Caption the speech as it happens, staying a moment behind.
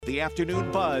the Afternoon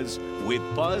Buzz with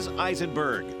Buzz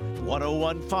Eisenberg,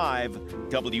 1015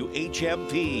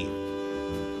 WHMP.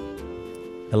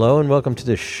 Hello and welcome to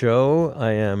the show.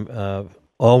 I am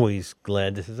always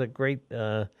glad. This is a great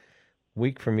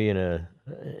week for me in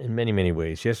many, many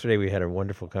ways. Yesterday we had a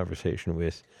wonderful conversation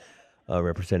with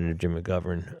Representative Jim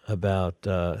McGovern about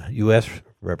U.S.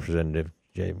 Representative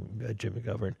Jim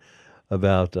McGovern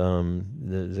about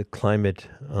the climate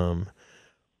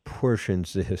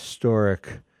portions, the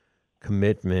historic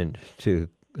commitment to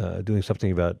doing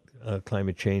something about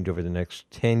climate change over the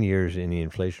next 10 years in the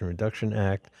Inflation Reduction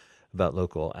Act, about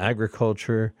local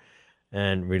agriculture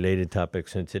and related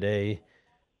topics. And today,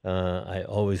 I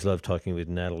always love talking with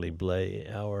Natalie Blais,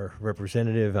 our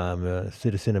representative. I'm a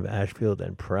citizen of Ashfield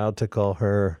and proud to call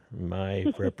her my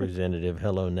representative.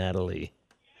 Hello, Natalie.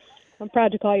 I'm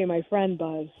proud to call you my friend,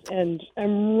 Buzz, and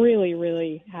I'm really,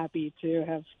 really happy to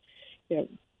have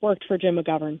worked for Jim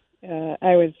McGovern.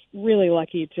 I was really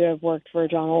lucky to have worked for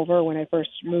John Oliver when I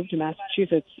first moved to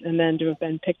Massachusetts, and then to have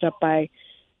been picked up by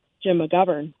Jim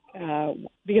McGovern,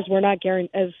 because we're not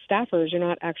as staffers, you're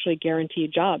not actually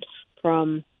guaranteed jobs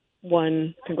from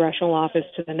one congressional office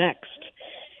to the next.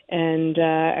 And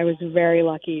I was very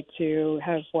lucky to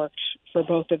have worked for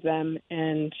both of them,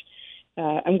 and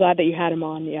I'm glad that you had him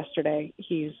on yesterday.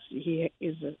 He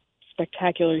is a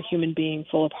spectacular human being,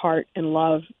 full of heart and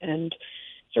love, and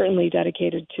certainly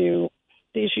dedicated to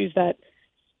the issues that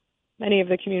many of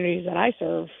the communities that I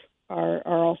serve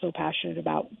are also passionate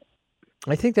about.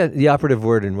 I think that the operative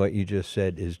word in what you just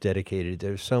said is dedicated.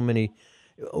 There's so many.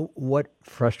 What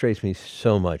frustrates me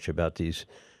so much about these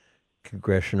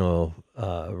congressional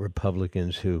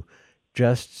Republicans who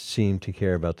just seem to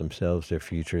care about themselves, their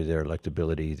future, their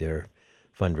electability, their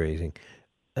fundraising.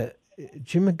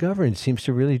 Jim McGovern seems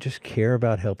to really just care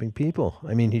about helping people.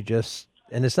 I mean,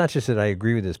 and it's not just that I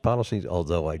agree with his policies,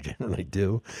 although I generally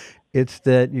do. It's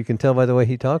that you can tell by the way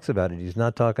he talks about it. He's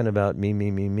not talking about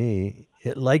me.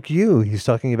 Like you, he's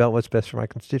talking about what's best for my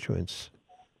constituents.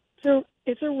 So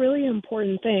it's a really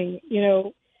important thing.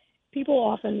 People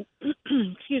often,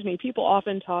 people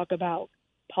often talk about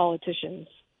politicians,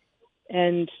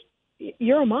 and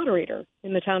you're a moderator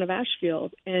in the town of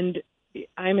Ashfield, and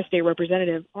I'm a state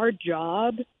representative. Our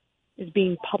job is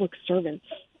being public servants,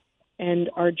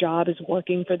 and our job is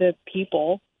working for the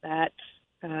people that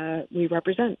we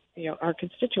represent, our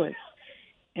constituents.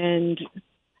 And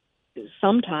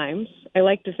sometimes, I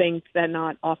like to think that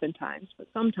not oftentimes, but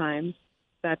sometimes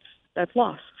that's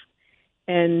lost.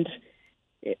 And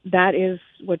that is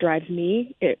what drives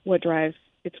me. It's what drives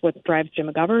Jim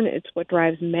McGovern. It's what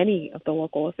drives many of the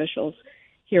local officials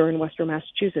here in Western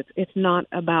Massachusetts. It's not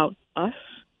about us.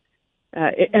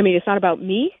 It's not about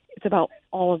me. It's about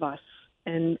all of us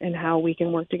and how we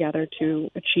can work together to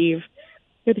achieve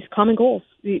these common goals,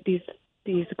 these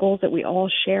goals that we all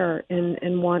share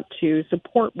and want to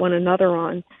support one another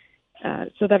on,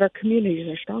 so that our communities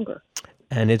are stronger.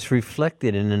 And it's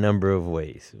reflected in a number of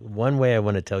ways. One way I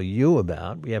want to tell you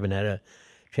about, we haven't had a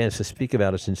chance to speak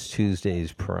about it since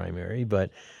Tuesday's primary, but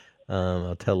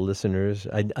I'll tell listeners.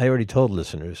 I already told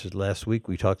listeners last week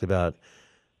we talked about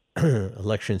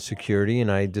election security,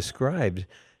 and I described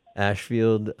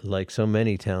Ashfield, like so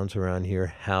many towns around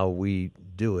here, how we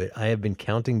do it. I have been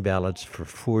counting ballots for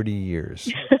 40 years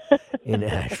in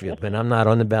Ashfield. When I'm not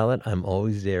on the ballot, I'm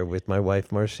always there with my wife,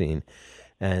 Marcine,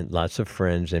 and lots of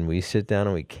friends, and we sit down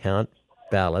and we count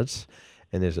ballots,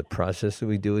 and there's a process that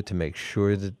we do it to make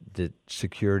sure that the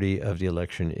security of the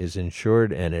election is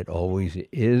ensured, and it always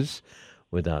is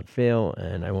without fail,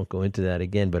 and I won't go into that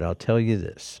again, but I'll tell you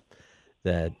this,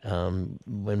 that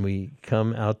when we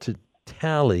come out to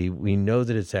tally, we know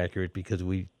that it's accurate because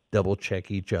we double-check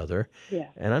each other. Yeah.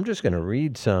 And I'm just going to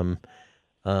read some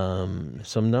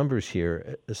numbers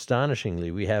here. Astonishingly,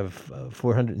 we have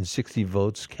 460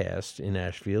 votes cast in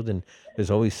Ashfield, and there's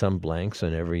always some blanks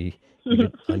on every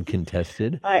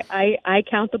uncontested. I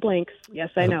count the blanks.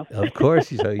 Yes, I know. Of course,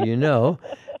 so you know.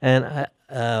 And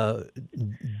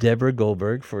Deborah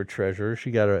Goldberg for treasurer,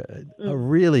 she got a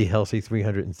really healthy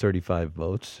 335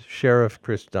 votes. Sheriff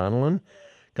Chris Donnellan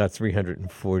got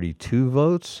 342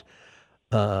 votes.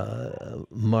 Paul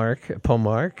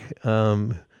Mark,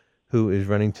 who is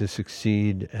running to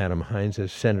succeed Adam Hines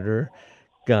as senator,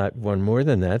 got one more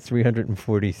than that,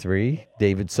 343.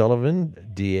 David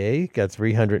Sullivan, DA, got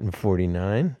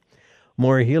 349.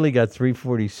 Maura Healey got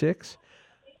 346.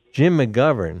 Jim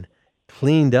McGovern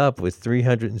cleaned up with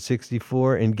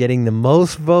 364 and getting the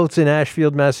most votes in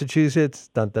Ashfield, Massachusetts.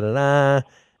 Dun, dun, dun, dun.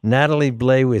 Natalie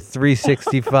Blais with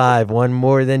 365, one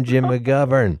more than Jim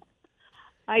McGovern.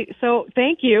 So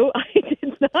thank you. I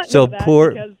did not So know that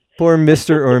poor Poor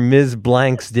Mr. or Ms.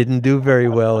 Blanks didn't do very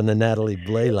well in the Natalie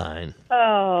Blay line.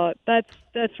 Oh,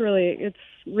 that's really, it's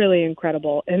really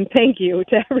incredible. And thank you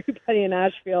to everybody in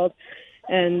Ashfield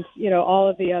and, all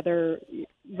of the other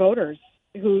voters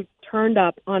who turned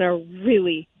up on a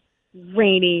really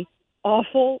rainy,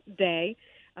 awful day.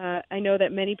 I know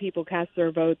that many people cast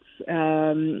their votes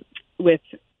with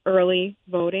early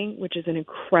voting, which is an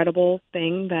incredible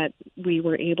thing that we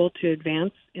were able to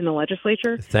advance in the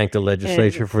legislature. Thank the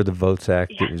legislature for the Votes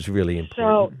Act. It was really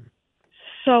important.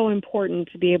 So important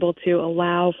to be able to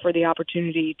allow for the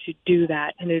opportunity to do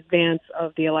that in advance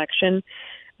of the election.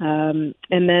 And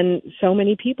then so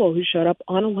many people who showed up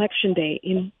on election day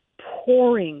in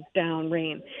pouring down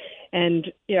rain.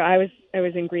 And, I was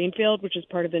in Greenfield, which is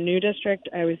part of the new district.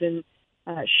 I was in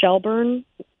Shelburne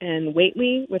and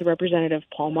Whately with Representative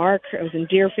Paul Mark. I was in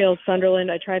Deerfield, Sunderland.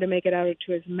 I tried to make it out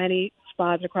to as many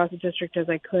spots across the district as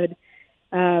I could.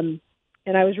 And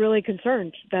I was really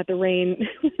concerned that the rain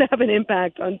would have an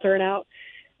impact on turnout.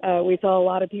 We saw a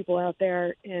lot of people out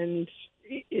there, and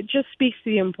it just speaks to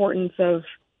the importance of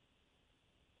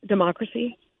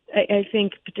democracy. I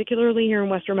think particularly here in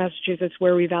Western Massachusetts,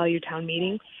 where we value town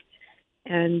meetings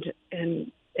and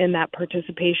that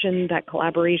participation, that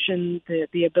collaboration,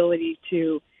 the ability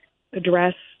to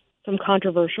address some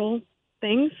controversial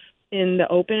things in the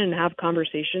open and have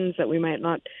conversations that we might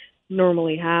not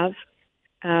normally have.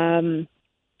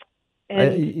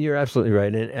 You're absolutely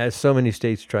right. And as so many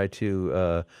states try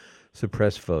to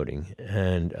suppress voting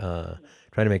and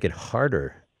try to make it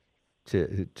harder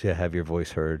to have your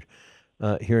voice heard,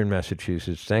 here in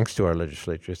Massachusetts, thanks to our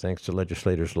legislature, thanks to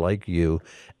legislators like you,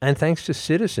 and thanks to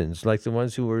citizens like the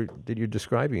ones that you're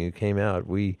describing who came out,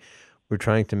 we're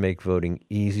trying to make voting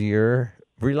easier,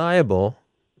 reliable,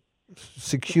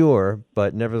 secure,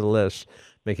 but nevertheless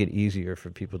make it easier for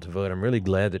people to vote. I'm really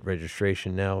glad that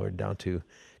registration now are down to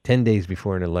 10 days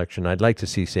before an election. I'd like to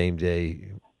see same-day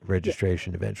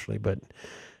registration eventually, but...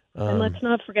 and let's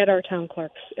not forget our town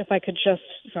clerks. If I could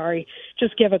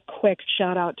just give a quick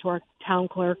shout out to our town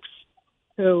clerks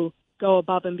who go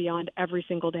above and beyond every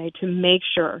single day to make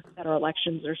sure that our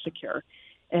elections are secure.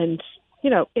 And,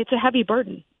 it's a heavy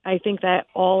burden. I think that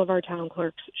all of our town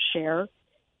clerks share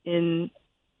in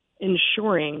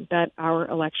ensuring that our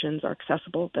elections are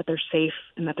accessible, that they're safe,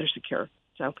 and that they're secure.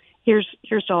 So here's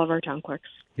to all of our town clerks.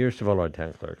 Here's to all our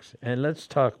town clerks. And let's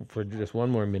talk for just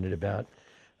one more minute about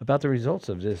the results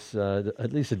of this,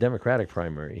 at least the Democratic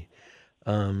primary.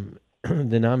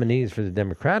 The nominees for the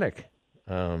Democratic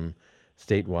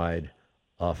statewide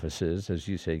offices, as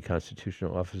you say,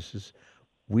 constitutional offices,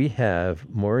 we have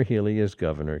Maura Healey as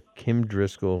governor, Kim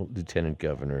Driscoll, lieutenant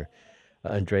governor,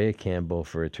 Andrea Campbell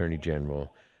for attorney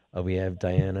general. We have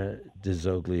Diana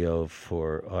DiZoglio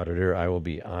for auditor. I will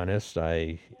be honest,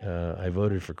 I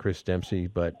voted for Chris Dempsey,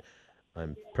 but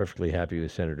I'm perfectly happy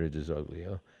with Senator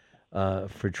DiZoglio.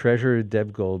 For treasurer,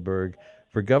 Deb Goldberg.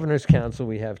 For governor's council,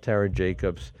 we have Tara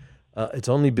Jacobs. It's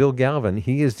only Bill Galvin.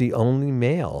 He is the only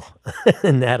male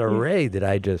in that array that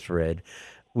I just read.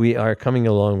 We are coming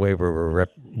a long way where we're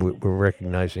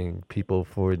recognizing people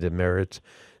for the merits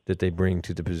that they bring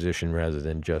to the position rather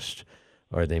than just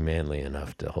are they manly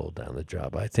enough to hold down the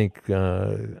job. I think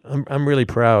I'm really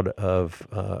proud of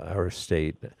our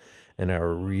state and our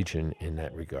region in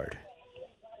that regard.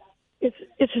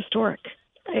 It's historic.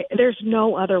 There's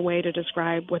no other way to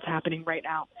describe what's happening right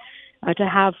now. To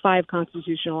have 5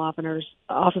 constitutional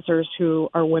officers who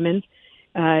are women,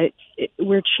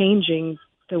 we're changing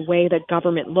the way that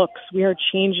government looks. We are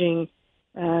changing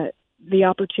the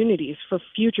opportunities for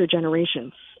future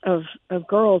generations of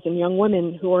girls and young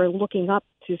women who are looking up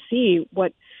to see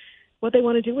what they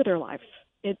want to do with their lives.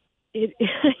 It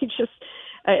just,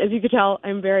 as you can tell,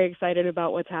 I'm very excited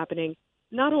about what's happening.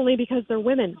 Not only because they're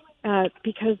women,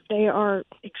 because they are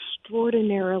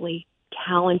extraordinarily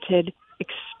talented,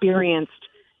 experienced,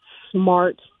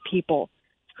 smart people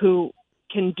who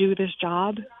can do this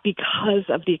job because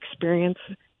of the experience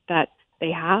that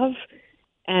they have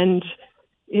and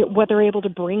what they're able to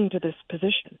bring to this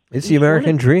position. It's the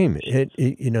American dream.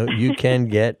 You can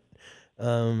get,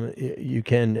 you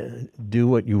can do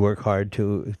what you work hard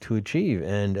to achieve,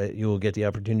 and you will get the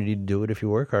opportunity to do it if you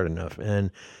work hard enough.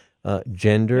 And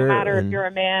gender, no matter if you're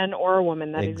a man or a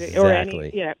woman, that exactly. is, or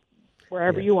any,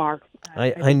 wherever you are.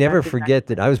 I never forget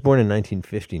that I was born in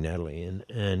 1950, Natalie, and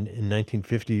in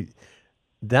 1950,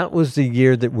 that was the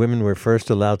year that women were first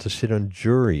allowed to sit on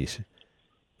juries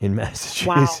in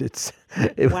Massachusetts. Wow.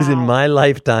 It was in my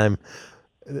lifetime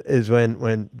is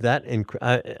when that,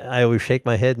 I always shake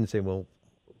my head and say, well,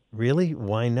 really?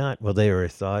 Why not? Well, they were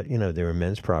thought, they were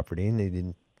men's property,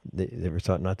 and they were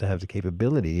thought not to have the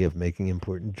capability of making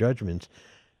important judgments.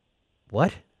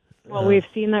 What? Well, we've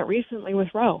seen that recently with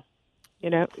Roe.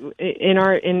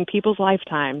 In people's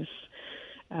lifetimes,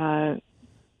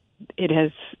 it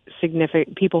has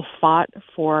significant. People fought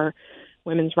for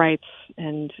women's rights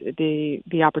and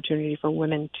the opportunity for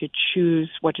women to choose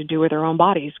what to do with their own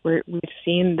bodies. We've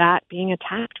seen that being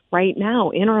attacked right now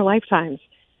in our lifetimes.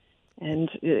 And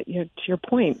to your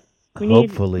point,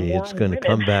 hopefully it's going to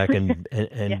women. come back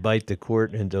and bite the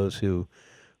court and those who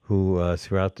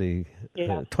throughout the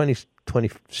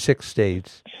 26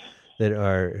 states that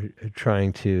are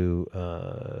trying to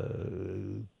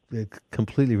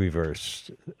completely reverse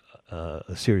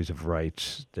a series of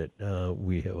rights that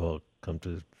we have all come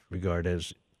to regard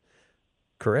as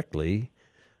correctly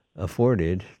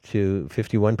afforded to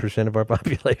 51% of our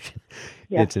population.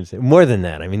 Yeah. It's insane. More than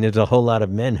that. I mean, there's a whole lot of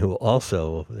men who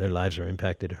also, their lives are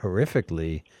impacted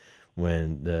horrifically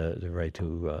when the right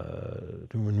to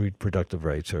when reproductive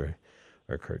rights are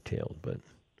curtailed.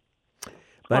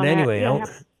 But anyway,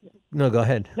 no, go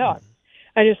ahead. No,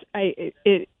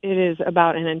 it is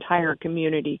about an entire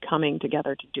community coming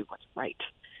together to do what's right.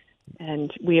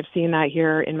 And we have seen that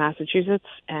here in Massachusetts,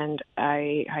 and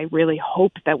I really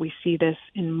hope that we see this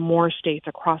in more states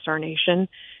across our nation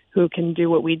who can do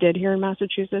what we did here in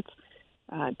Massachusetts,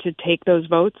 to take those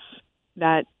votes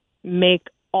that make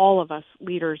all of us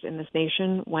leaders in this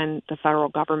nation when the federal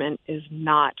government is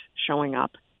not showing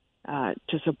up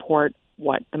to support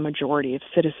what the majority of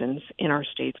citizens in our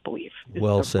states believe is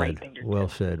well the right thing to do. Well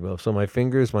said. Well, so my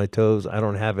fingers, my toes, I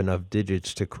don't have enough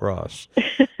digits to cross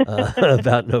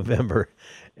about November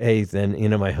 8th.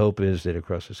 And, my hope is that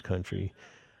across this country,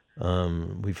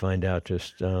 we find out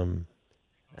just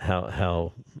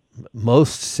how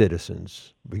most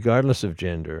citizens, regardless of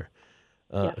gender,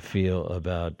 feel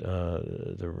about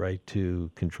the right to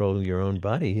control your own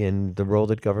body and the role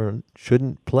that government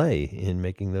shouldn't play in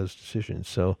making those decisions.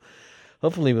 So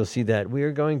hopefully we'll see that. We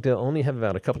are going to only have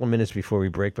about a couple of minutes before we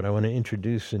break, but I want to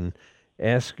introduce and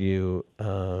ask you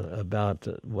about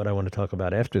what I want to talk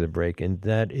about after the break, and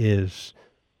that is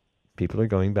people are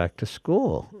going back to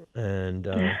school. And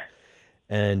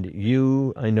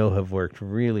you, I know, have worked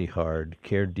really hard,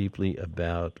 cared deeply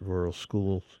about rural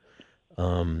schools.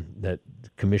 That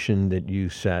commission that you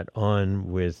sat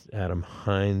on with Adam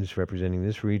Hines representing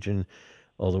this region,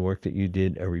 all the work that you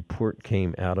did, a report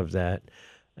came out of that.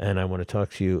 And I want to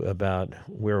talk to you about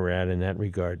where we're at in that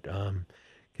regard.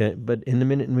 But in the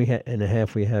minute and a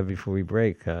half we have before we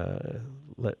break,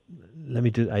 let me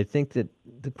do. I think that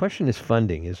the question is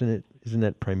funding, isn't it? Isn't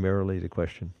that primarily the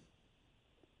question?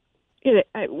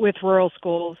 With rural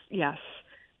schools, yes.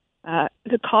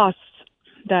 The costs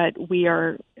that we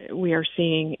are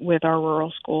seeing with our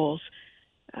rural schools,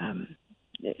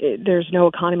 there's no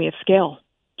economy of scale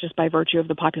just by virtue of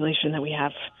the population that we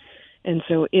have. And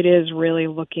so it is really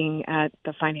looking at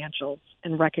the financials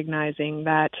and recognizing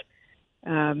that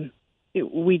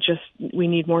we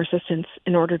need more assistance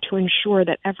in order to ensure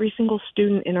that every single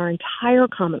student in our entire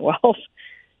Commonwealth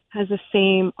has the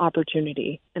same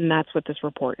opportunity. And that's what this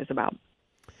report is about.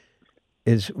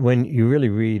 Is when you really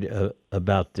read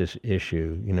about this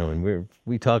issue, and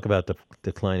we talk about the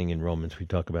declining enrollments, we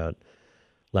talk about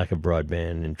lack of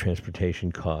broadband and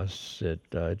transportation costs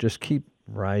that just keep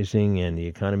rising, and the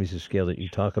economies of scale that you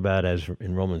talk about as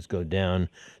enrollments go down,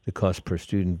 the cost per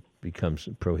student becomes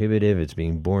prohibitive. It's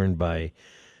being borne by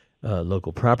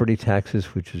local property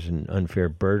taxes, which is an unfair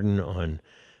burden on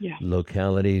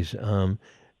localities.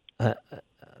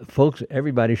 Folks,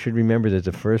 everybody should remember that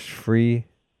the first free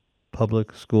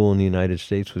public school in the United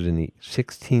States was in the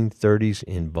 1630s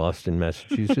in Boston,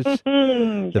 Massachusetts.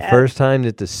 The first time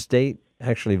that the state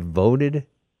actually voted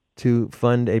to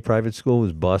fund a private school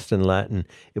was Boston Latin.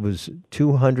 It was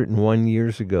 201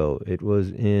 years ago. It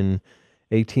was in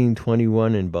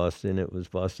 1821 in Boston. It was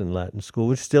Boston Latin School,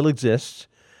 which still exists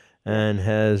and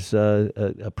has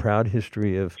a proud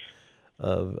history of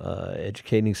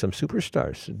educating some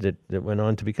superstars that went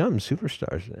on to become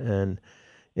superstars, and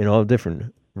in all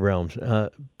different realms.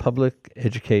 Public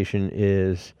education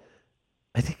is,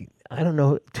 I don't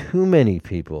know too many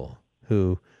people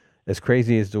who, as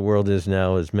crazy as the world is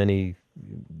now, as many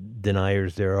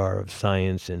deniers there are of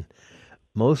science, and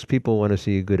most people want to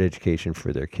see a good education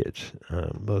for their kids.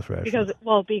 Both rational.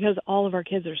 Because all of our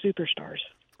kids are superstars.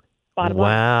 Bottom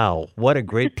wow, line. What a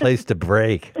great place to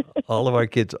break. All of our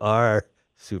kids are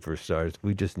superstars.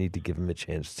 We just need to give them a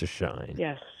chance to shine.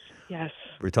 Yes.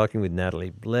 We're talking with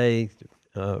Natalie Blais,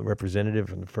 representative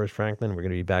from the First Franklin. We're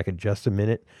going to be back in just a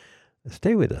minute.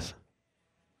 Stay with us.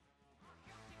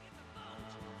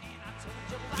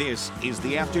 This is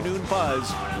the Afternoon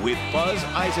Buzz with Buzz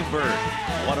Eisenberg,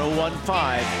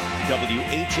 101.5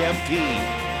 WHMP.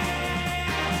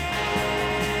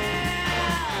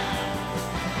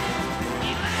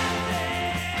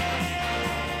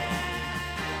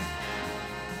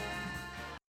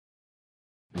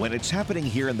 When it's happening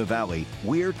here in the Valley,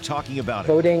 we're talking about it.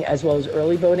 Voting, as well as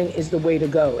early voting, is the way to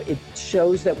go. It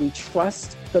shows that we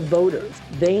trust the voters.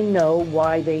 They know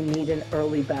why they need an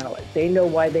early ballot. They know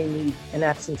why they need an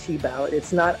absentee ballot.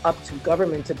 It's not up to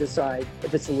government to decide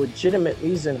if it's a legitimate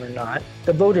reason or not.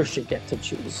 The voters should get to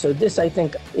choose. So this, I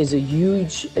think, is a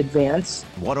huge advance.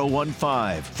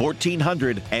 1015,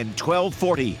 1400, and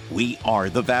 1240. We are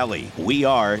the Valley. We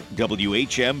are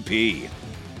WHMP.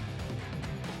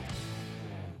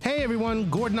 Hey everyone,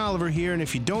 Gordon Oliver here, and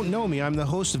if you don't know me, I'm the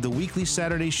host of the weekly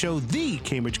Saturday show, The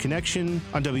Cambridge Connection,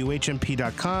 on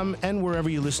WHMP.com and wherever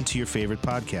you listen to your favorite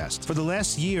podcast. For the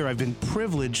last year, I've been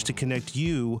privileged to connect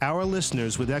you, our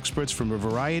listeners, with experts from a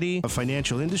variety of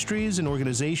financial industries and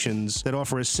organizations that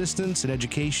offer assistance and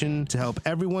education to help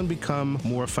everyone become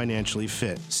more financially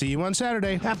fit. See you on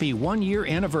Saturday. Happy 1-year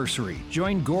anniversary.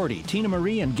 Join Gordy, Tina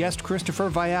Marie, and guest Christopher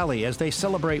Viali as they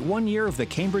celebrate 1 year of the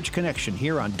Cambridge Connection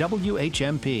here on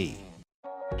WHMP.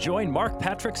 Join Mark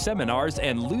Patrick Seminars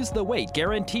and lose the weight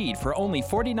guaranteed for only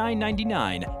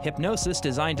 $49.99. Hypnosis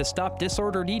designed to stop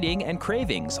disordered eating and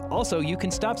cravings. Also, you can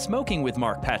stop smoking with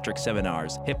Mark Patrick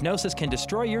Seminars. Hypnosis can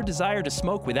destroy your desire to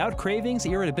smoke without cravings,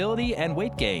 irritability, and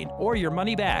weight gain, or your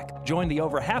money back. Join the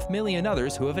over 500,000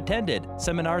 others who have attended.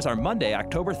 Seminars are Monday,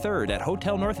 October 3rd at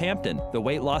Hotel Northampton. The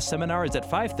weight loss seminar is at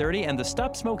 5:30 and the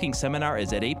stop smoking seminar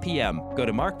is at 8 p.m. Go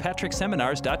to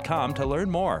markpatrickseminars.com to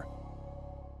learn more.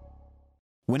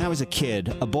 When I was a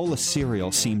kid, a bowl of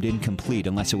cereal seemed incomplete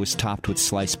unless it was topped with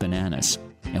sliced bananas.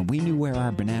 And we knew where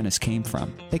our bananas came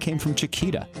from. They came from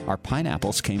Chiquita, our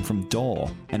pineapples came from Dole,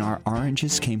 and our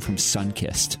oranges came from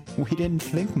Sunkist. We didn't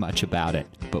think much about it,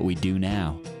 but we do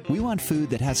now. We want food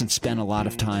that hasn't spent a lot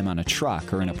of time on a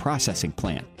truck or in a processing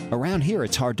plant. Around here,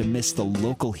 it's hard to miss the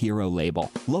Local Hero label.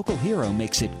 Local Hero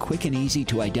makes it quick and easy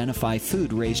to identify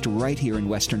food raised right here in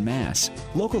Western Mass.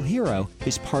 Local Hero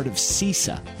is part of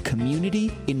CISA, Community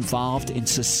Involved in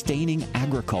Sustaining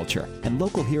Agriculture. And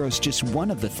Local Hero is just one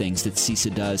of the things that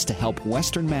CISA does to help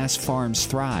Western Mass farms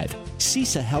thrive.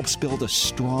 CISA helps build a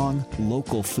strong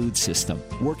local food system,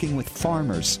 working with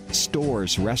farmers,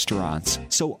 stores, restaurants,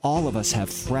 so all of us have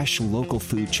fresh local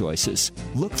food choices.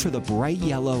 Look for the bright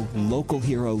yellow Local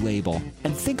Hero label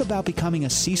and think about becoming a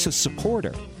CISA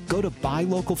supporter. Go to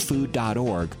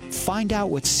buylocalfood.org, find out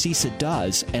what CISA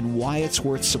does and why it's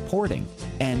worth supporting,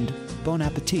 and bon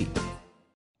appetit.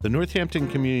 The Northampton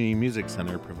Community Music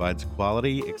Center provides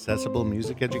quality, accessible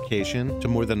music education to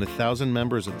more than 1,000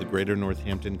 members of the greater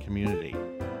Northampton community.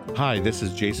 Hi, this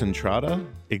is Jason Trotta,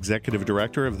 Executive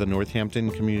Director of the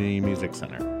Northampton Community Music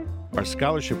Center. Our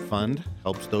scholarship fund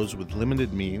helps those with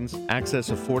limited means access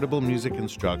affordable music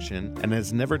instruction and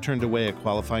has never turned away a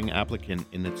qualifying applicant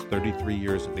in its 33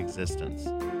 years of existence.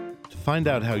 To find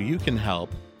out how you can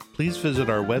help, please visit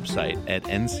our website at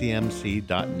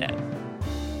ncmc.net.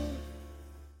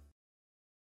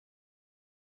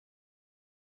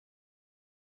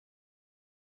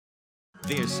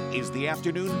 This is the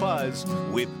Afternoon Buzz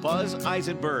with Buzz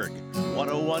Eisenberg,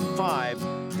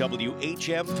 1015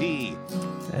 WHMP.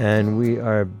 And we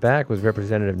are back with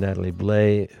Representative Natalie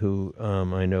Blais, who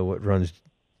I know what runs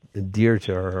dear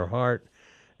to her heart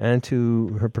and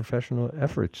to her professional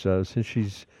efforts since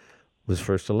she's was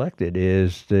first elected,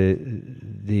 is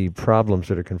the problems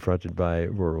that are confronted by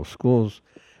rural schools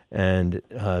and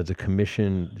the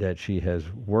commission that she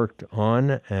has worked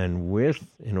on and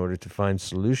with in order to find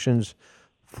solutions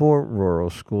for rural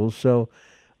schools. So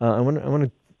I want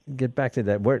to get back to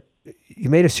that. You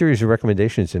made a series of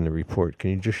recommendations in the report. Can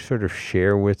you just sort of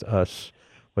share with us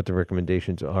what the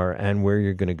recommendations are and where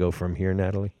you're going to go from here,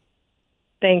 Natalie?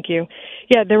 Thank you.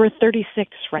 Yeah, there were 36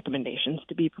 recommendations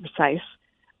to be precise.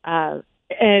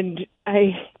 And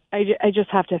I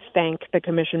just have to thank the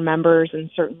commission members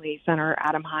and certainly Senator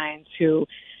Adam Hines, who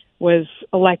was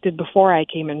elected before I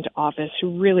came into office,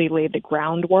 who really laid the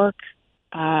groundwork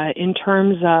in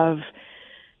terms of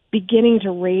beginning to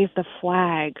raise the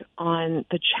flag on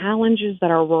the challenges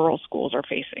that our rural schools are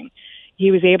facing.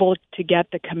 He was able to get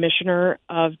the commissioner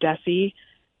of DESE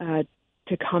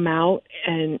to come out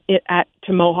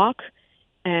to Mohawk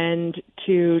and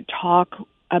to talk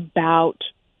about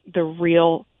the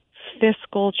real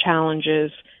fiscal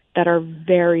challenges that are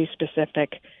very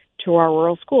specific to our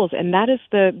rural schools. And that is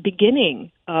the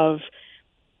beginning of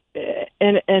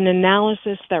an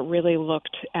analysis that really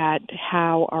looked at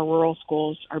how our rural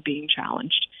schools are being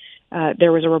challenged.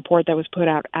 There was a report that was put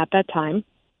out at that time,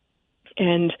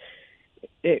 and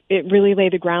it really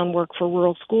laid the groundwork for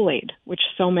rural school aid, which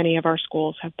so many of our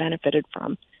schools have benefited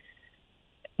from.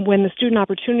 When the Student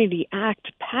Opportunity Act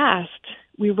passed,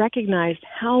 we recognized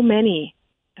how many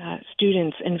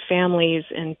students and families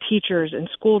and teachers and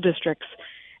school districts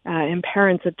and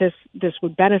parents that this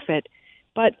would benefit.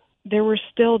 But there were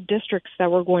still districts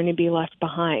that were going to be left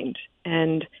behind.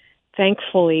 And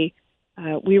thankfully,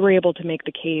 we were able to make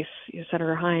the case,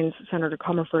 Senator Hines, Senator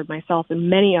Comerford, myself, and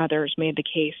many others made the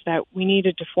case that we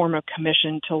needed to form a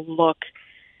commission to look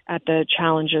at the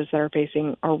challenges that are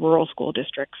facing our rural school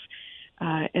districts.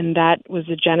 And that was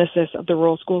the genesis of the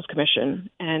Rural Schools Commission.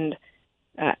 And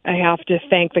I have to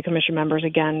thank the commission members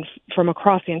again from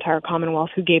across the entire Commonwealth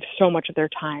who gave so much of their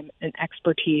time and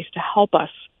expertise to help us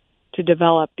to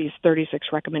develop these 36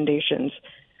 recommendations.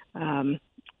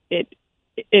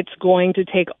 It's going to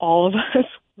take all of us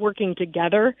working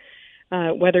together,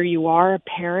 whether you are a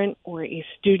parent or a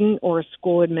student or a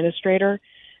school administrator,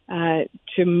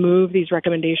 to move these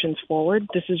recommendations forward.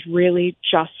 This is really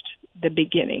just the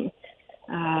beginning.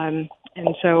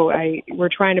 And so we're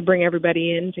trying to bring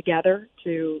everybody in together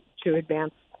to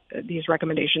advance these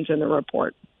recommendations in the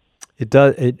report. It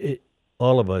does.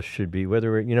 All of us should be,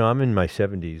 whether I'm in my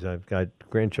 70s, I've got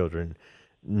grandchildren,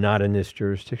 not in this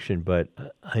jurisdiction, but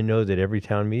I know that every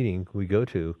town meeting we go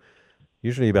to,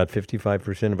 usually about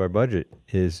 55% of our budget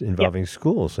is involving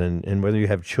schools. And whether you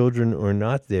have children or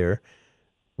not there,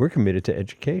 we're committed to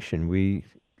education. We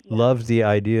love the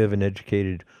idea of an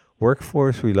educated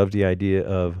workforce. We love the idea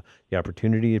of the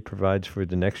opportunity it provides for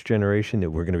the next generation that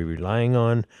we're going to be relying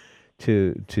on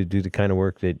to do the kind of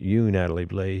work that you, Natalie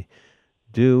Blais,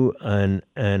 do. And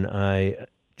I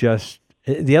just,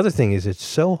 the other thing is it's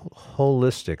so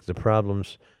holistic, the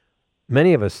problems.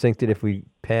 Many of us think that if we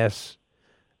pass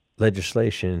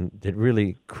legislation that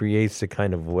really creates the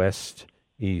kind of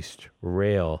west-east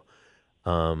rail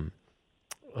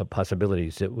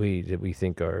possibilities that we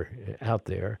think are out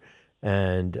there,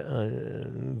 and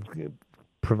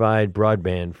provide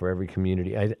broadband for every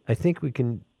community, I think we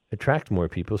can attract more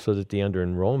people so that the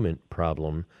under-enrollment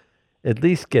problem at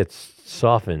least gets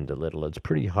softened a little. It's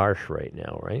pretty harsh right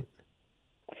now, right?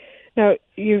 No,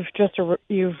 you've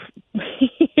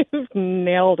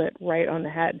nailed it right on the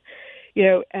head.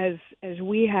 As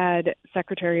we had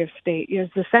Secretary of State, as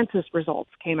the census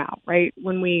results came out, right,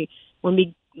 when we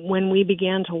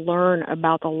began to learn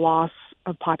about the loss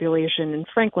of population in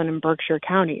Franklin and Berkshire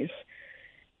counties,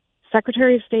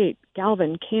 Secretary of State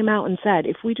Galvin came out and said,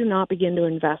 if we do not begin to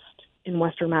invest in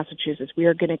Western Massachusetts, we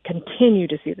are going to continue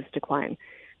to see this decline.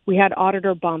 We had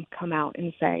Auditor Bump come out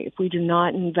and say, if we do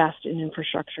not invest in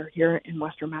infrastructure here in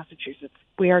Western Massachusetts,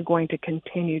 we are going to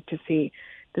continue to see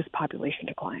this population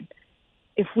decline.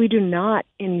 If we do not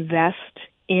invest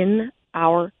in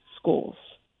our schools,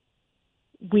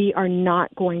 we are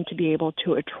not going to be able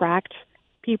to attract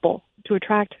people, to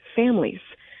attract families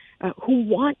who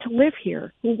want to live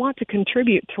here, who want to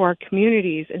contribute to our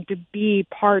communities and to be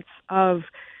parts of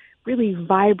really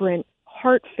vibrant,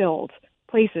 heart-filled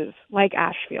places like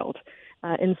Ashfield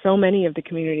and so many of the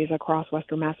communities across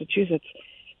Western Massachusetts.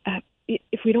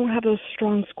 If we don't have those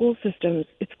strong school systems,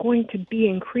 it's going to be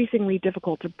increasingly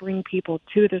difficult to bring people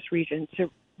to this region to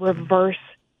reverse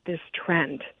this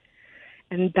trend.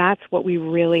 And that's what we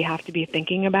really have to be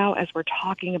thinking about as we're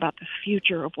talking about the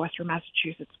future of Western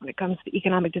Massachusetts when it comes to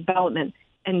economic development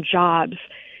and jobs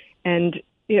and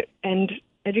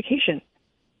education.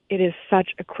 It is such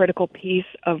a critical piece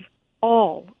of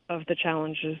all of the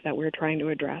challenges that we're trying to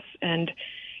address. And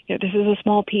this is a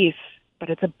small piece, but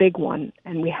it's a big one,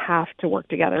 and we have to work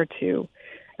together to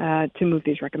move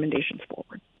these recommendations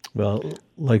forward. Well,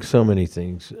 like so many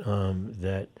things,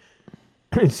 that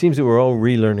it seems that we're all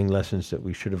relearning lessons that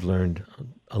we should have learned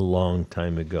a long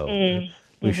time ago.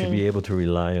 We should be able to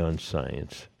rely on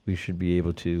science. We should be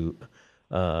able to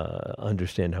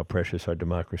understand how precious our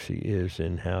democracy is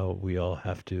and how we all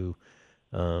have to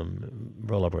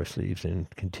roll up our sleeves and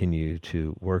continue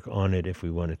to work on it if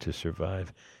we want it to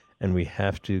survive. And we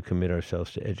have to commit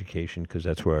ourselves to education because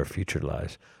that's where our future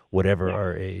lies, whatever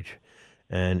our age.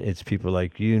 And it's people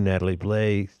like you, Natalie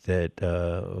Blais,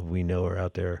 that we know are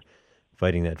out there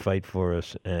fighting that fight for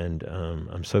us. And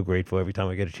I'm so grateful every time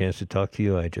I get a chance to talk to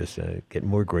you. I just get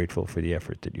more grateful for the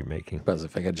effort that you're making. Buzz,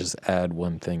 if I could just add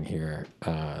one thing here.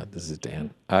 This is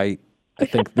Dan. I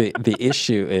think the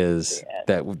issue is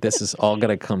that this is all going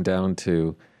to come down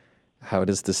to how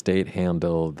does the state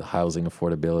handle the housing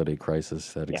affordability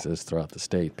crisis that exists throughout the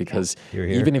state? Because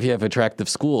even if you have attractive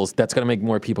schools, that's going to make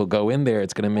more people go in there.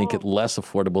 It's going to make it less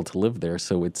affordable to live there.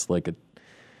 So it's like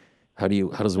how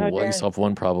does one solve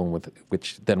one problem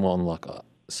which then will unlock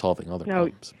solving other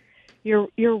problems?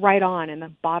 You're right on. And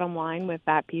the bottom line with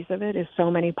that piece of it is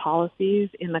so many policies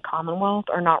in the Commonwealth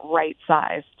are not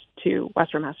right-sized to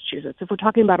Western Massachusetts. If we're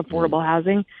talking about affordable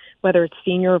housing, whether it's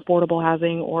senior affordable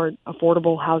housing or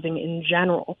affordable housing in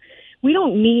general, we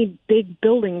don't need big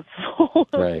buildings full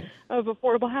Right. of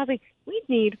affordable housing. We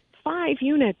need 5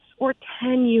 units or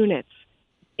 10 units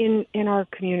in our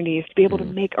communities to be able to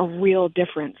make a real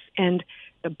difference. And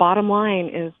the bottom line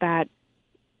is that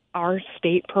our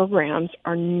state programs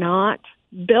are not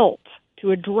built to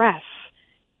address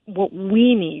what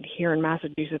we need here in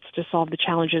Massachusetts to solve the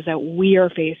challenges that we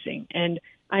are facing. And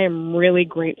I am really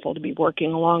grateful to be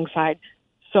working alongside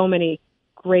so many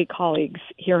great colleagues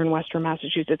here in Western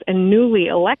Massachusetts and newly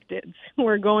electeds who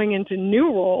are going into new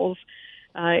roles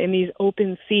in these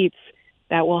open seats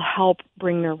that will help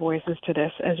bring their voices to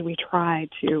this as we try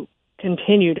to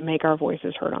continue to make our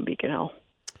voices heard on Beacon Hill.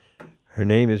 Her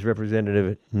name is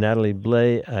Representative Natalie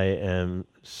Blais. I am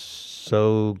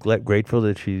so grateful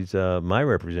that she's my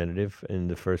representative in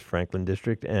the 1st Franklin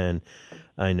District, and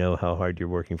I know how hard you're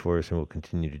working for us and will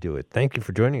continue to do it. Thank you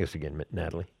for joining us again,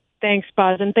 Natalie. Thanks,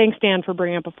 Buzz, and thanks, Dan, for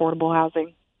bringing up affordable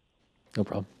housing. No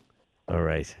problem. All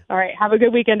right. All right. Have a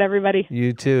good weekend, everybody.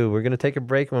 You too. We're going to take a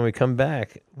break. When we come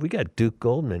back, we got Duke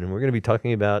Goldman, and we're going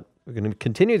to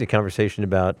continue the conversation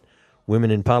about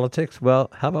women in politics. Well,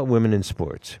 how about women in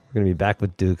sports? We're going to be back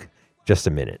with Duke in just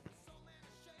a minute.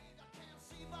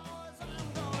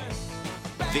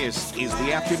 This is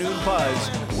the Afternoon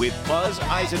Buzz with Buzz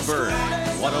Eisenberg,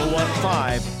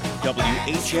 101.5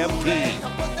 WHMP.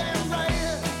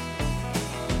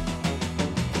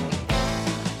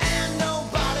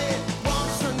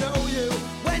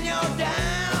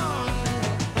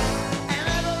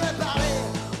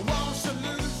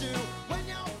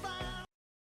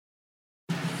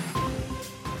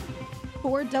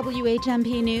 For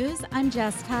WHMP News, I'm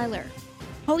Jess Tyler.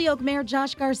 Holyoke Mayor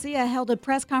Josh Garcia held a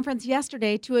press conference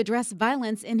yesterday to address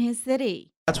violence in his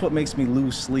city. That's what makes me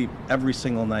lose sleep every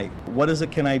single night. What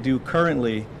can I do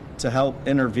currently to help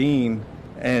intervene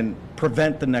and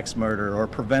prevent the next murder or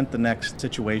prevent the next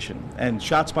situation? And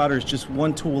ShotSpotter is just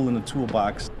one tool in the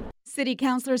toolbox. City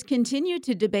councilors continue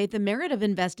to debate the merit of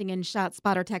investing in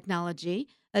ShotSpotter technology,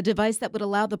 a device that would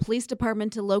allow the police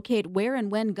department to locate where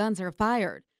and when guns are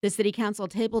fired. The City Council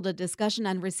tabled a discussion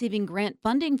on receiving grant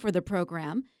funding for the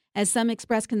program, as some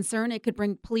expressed concern it could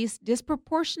bring police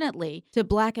disproportionately to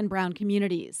Black and brown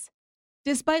communities.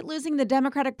 Despite losing the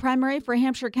Democratic primary for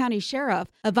Hampshire County Sheriff,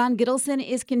 Yvonne Gittleson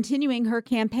is continuing her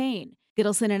campaign.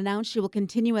 Gittleson announced she will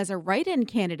continue as a write-in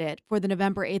candidate for the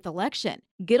November 8th election.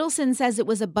 Gittleson says it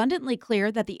was abundantly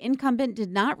clear that the incumbent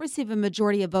did not receive a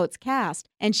majority of votes cast,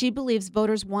 and she believes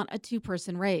voters want a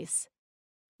two-person race.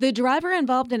 The driver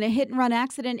involved in a hit-and-run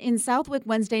accident in Southwick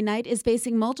Wednesday night is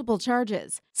facing multiple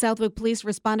charges. Southwick police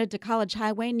responded to College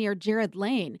Highway near Jared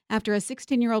Lane after a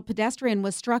 16-year-old pedestrian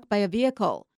was struck by a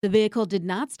vehicle. The vehicle did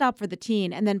not stop for the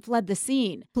teen and then fled the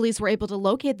scene. Police were able to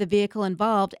locate the vehicle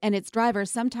involved and its driver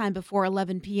sometime before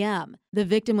 11 p.m. The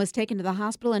victim was taken to the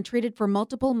hospital and treated for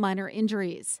multiple minor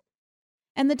injuries.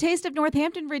 And the Taste of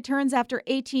Northampton returns after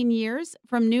 18 years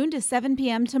from noon to 7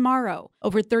 p.m. tomorrow.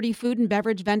 Over 30 food and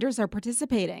beverage vendors are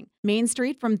participating. Main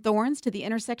Street from Thorns to the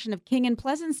intersection of King and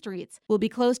Pleasant Streets will be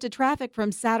closed to traffic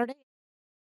from Saturday.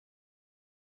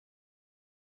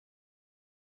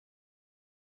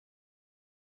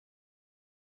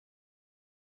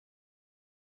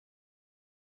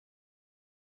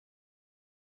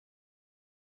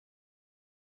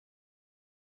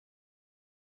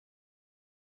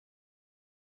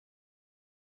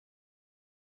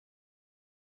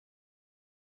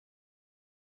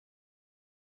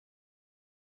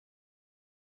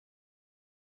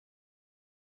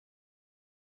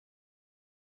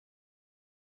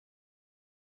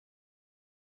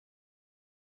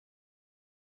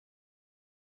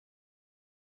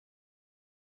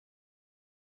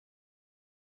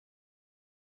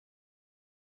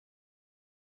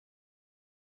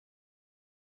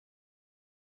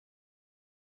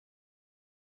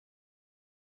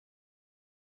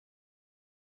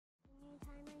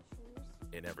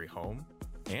 In every home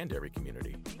and every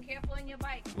community. Be careful on your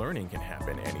bike. Learning can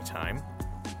happen anytime,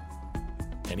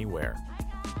 anywhere.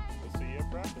 We'll see you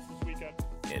at practice this weekend.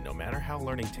 And no matter how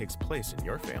learning takes place in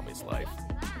your family's life,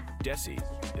 DESE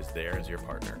is there as your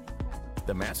partner.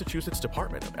 The Massachusetts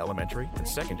Department of Elementary and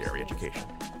Secondary Education.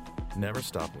 Never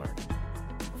stop learning.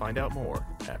 Find out more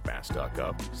at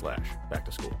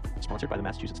mass.gov/back-to-school. Sponsored by the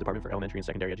Massachusetts Department for Elementary and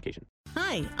Secondary Education.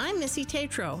 Hi, I'm Missy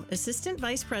Tatro, Assistant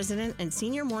Vice President and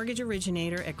Senior Mortgage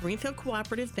Originator at Greenfield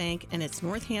Cooperative Bank and its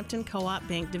Northampton Co-op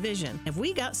Bank Division. Have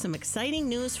we got some exciting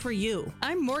news for you?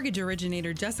 I'm Mortgage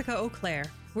Originator Jessica O'Clair.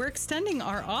 We're extending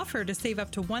our offer to save up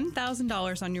to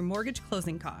 $1,000 on your mortgage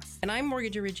closing costs. And I'm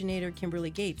Mortgage Originator Kimberly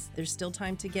Gates. There's still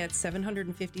time to get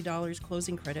 $750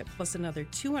 closing credit plus another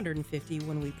 $250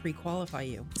 when we pre-qualify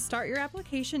you. Start your application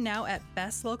application now at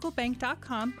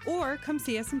bestlocalbank.com or come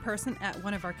see us in person at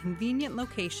one of our convenient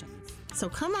locations. So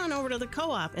come on over to the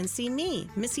co-op and see me,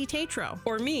 Missy Tatro.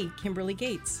 Or me, Kimberly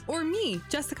Gates. Or me,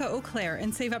 Jessica Eau Claire,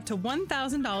 and save up to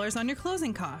 $1,000 on your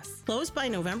closing costs. Close by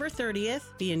November 30th,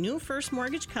 be a new First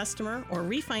Mortgage customer, or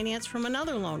refinance from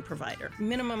another loan provider.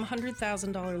 Minimum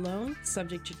 $100,000 loan,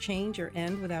 subject to change or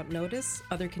end without notice.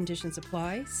 Other conditions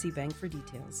apply. See bank for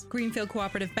details. Greenfield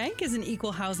Cooperative Bank is an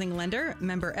equal housing lender,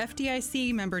 member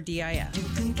FDIC, member DIF. You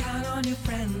can count on your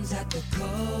friends at the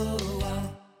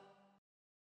co-op.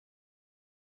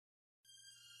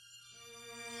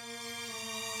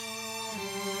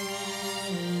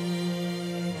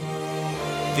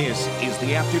 This is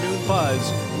the Afternoon Buzz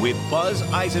with Buzz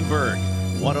Eisenberg,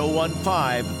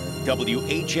 101.5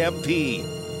 WHMP.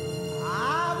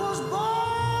 I was born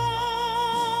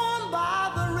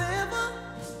by the river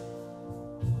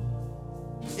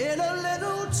in a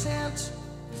little tent.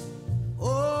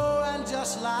 Oh, and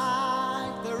just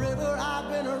like the river, I've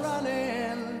been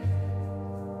running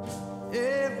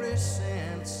ever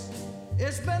since.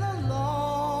 It's been a long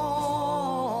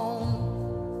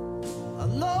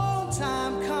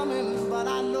time coming, but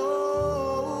I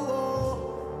know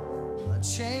a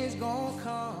change gonna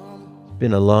come. It's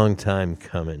been a long time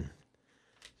coming.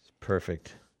 It's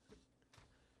perfect.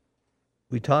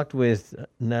 We talked with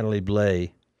Natalie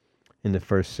Blais in the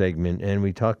first segment, and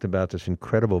we talked about this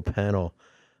incredible panel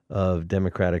of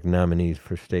Democratic nominees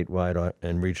for statewide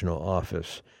and regional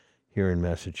office here in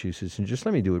Massachusetts. And just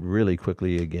let me do it really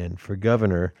quickly again. For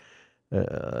governor,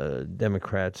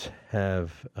 Democrats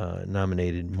have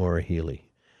nominated Maura Healey.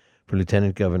 For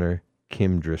lieutenant governor,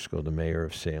 Kim Driscoll, the mayor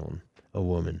of Salem, a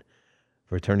woman.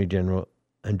 For attorney general,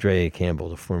 Andrea Campbell,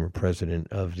 the former president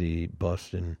of the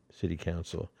Boston City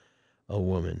Council, a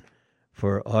woman.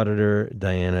 For auditor,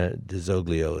 Diana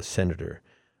DeZoglio, a senator,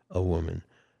 a woman.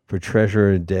 For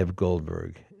treasurer, Deb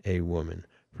Goldberg, a woman.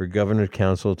 For governor's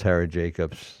council, Tara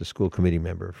Jacobs, the school committee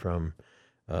member from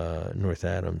North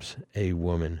Adams, a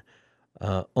woman.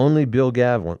 Only Bill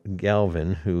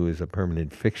Galvin, who is a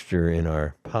permanent fixture in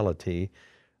our polity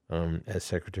as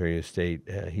Secretary of State,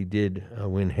 he did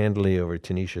win handily over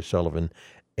Tanisha Sullivan,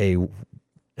 an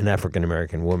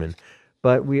African-American woman.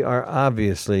 But we are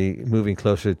obviously moving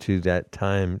closer to that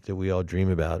time that we all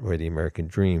dream about, or the American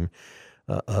dream,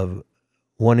 of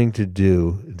wanting to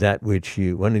do that which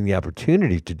you, wanting the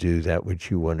opportunity to do that which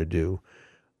you want to do,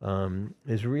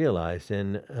 is realized.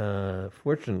 And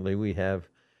fortunately, we have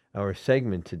our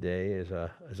segment today as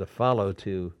a follow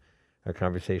to our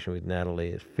conversation with Natalie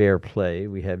is Fair Play.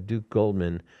 We have Duke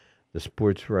Goldman, the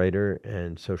sports writer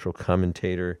and social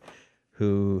commentator,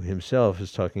 who himself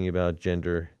is talking about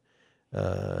gender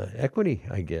equity,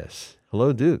 I guess.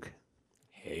 Hello, Duke.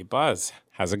 Hey, Buzz.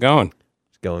 How's it going?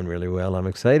 It's going really well. I'm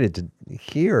excited to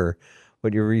hear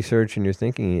what your research and your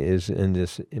thinking is in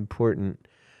this important,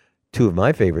 two of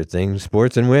my favorite things,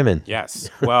 sports and women.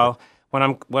 Yes. Well,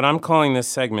 what I'm calling this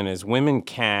segment is women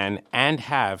can and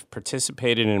have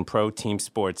participated in pro team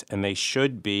sports, and they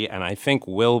should be, and I think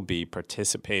will be,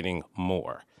 participating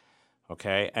more.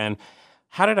 Okay? And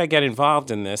how did I get involved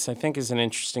in this? I think is an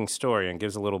interesting story and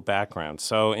gives a little background.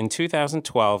 So in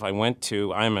 2012, I went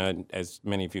to, as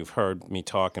many of you have heard me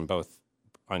talk in both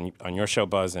on your show,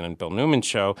 Buzz, and on Bill Newman's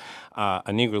show, a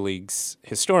Negro Leagues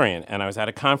historian. And I was at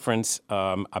a conference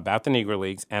about the Negro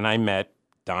Leagues, and I met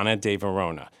Donna De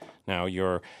Verona. Now,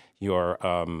 your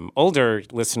older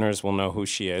listeners will know who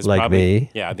she is. Like probably,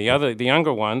 me. Yeah, the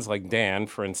younger ones, like Dan,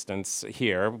 for instance,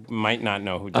 here, might not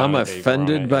know who Donna I'm De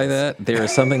offended Verona by is. that. There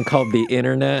is something called the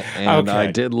internet, and Okay.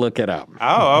 I did look it up.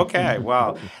 Oh, okay.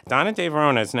 Well, Donna De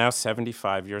Verona is now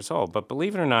 75 years old, but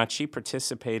believe it or not, she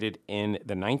participated in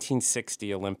the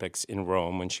 1960 Olympics in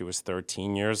Rome when she was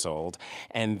 13 years old.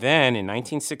 And then in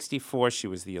 1964, she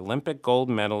was the Olympic gold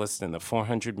medalist in the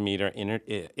 400-meter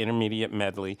intermediate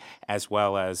medley, as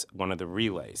well as one of the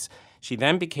relays. She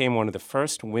then became one of the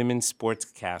first women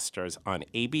sportscasters on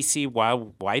ABC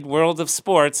Wide World of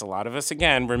Sports. A lot of us,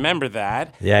 again, remember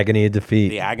that. The agony of defeat.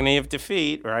 The agony of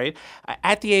defeat, right?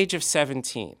 At the age of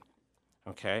 17.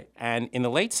 Okay. And in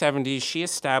the late 70s, she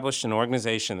established an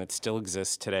organization that still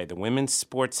exists today, the Women's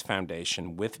Sports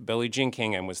Foundation, with Billie Jean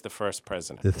King, and was the first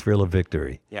president. The thrill of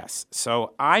victory. Yes.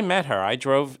 So I met her. I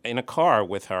drove in a car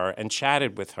with her and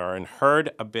chatted with her and heard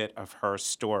a bit of her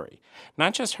story.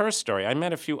 Not just her story. I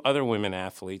met a few other women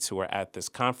athletes who were at this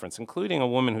conference, including a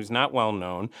woman who's not well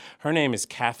known. Her name is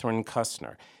Catherine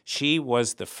Custner. She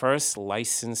was the first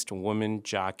licensed woman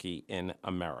jockey in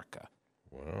America.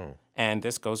 Wow. And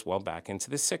this goes well back into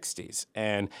the 60s.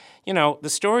 And, the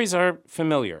stories are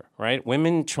familiar, right?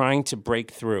 Women trying to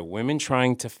break through, women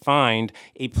trying to find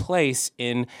a place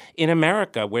in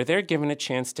America where they're given a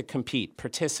chance to compete,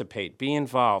 participate, be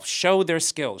involved, show their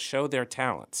skills, show their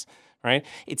talents, right?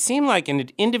 It seemed like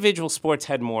individual sports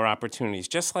had more opportunities,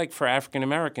 just like for African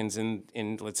Americans in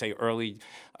let's say, early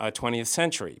 20th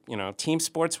century. Team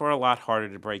sports were a lot harder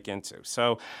to break into.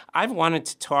 So I've wanted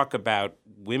to talk about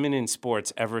women in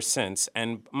sports ever since,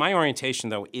 and my orientation,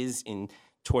 though, is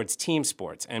towards team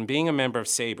sports. And being a member of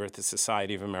SABR, the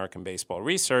Society of American Baseball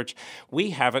Research, we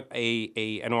have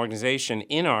an organization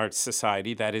in our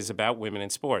society that is about women in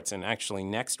sports. And actually,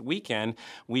 next weekend,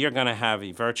 we are going to have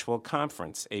a virtual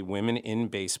conference, a Women in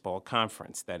Baseball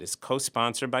conference that is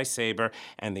co-sponsored by SABR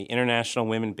and the International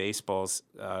Women Baseball's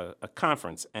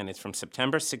conference. And it's from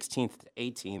September 16th to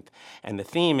 18th. And the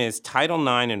theme is Title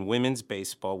IX in Women's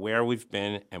Baseball, Where We've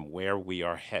Been and Where We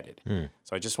Are Headed.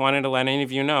 So I just wanted to let any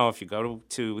of you know, if you go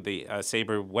to the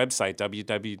SABR website,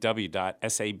 www.sabr.org,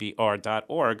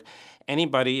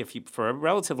 anybody, for a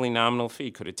relatively nominal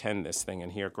fee, could attend this thing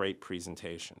and hear great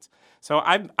presentations. So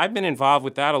I've been involved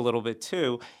with that a little bit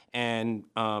too. And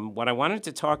what I wanted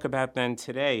to talk about then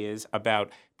today is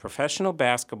about professional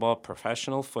basketball,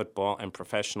 professional football, and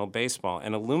professional baseball,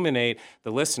 and illuminate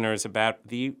the listeners about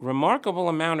the remarkable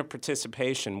amount of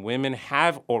participation women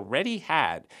have already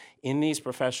had in these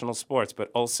professional sports, but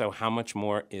also how much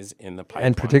more is in the pipeline.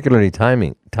 And particularly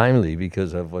timely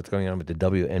because of what's going on with the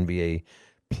WNBA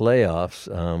playoffs.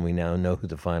 We now know who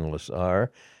the finalists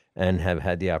are and have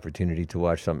had the opportunity to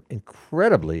watch some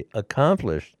incredibly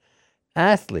accomplished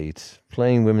athletes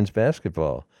playing women's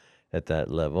basketball at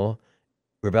that level.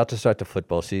 We're about to start the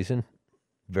football season,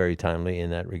 very timely in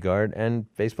that regard, and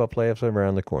baseball playoffs are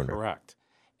around the corner. Correct.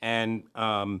 And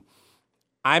I'm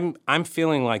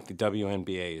feeling like the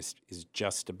WNBA is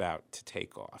just about to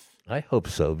take off. I hope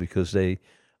so, because I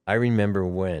remember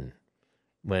when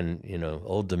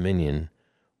Old Dominion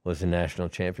was a national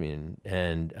champion,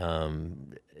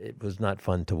 and it was not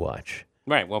fun to watch.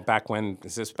 Right. Well, back when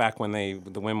the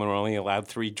women were only allowed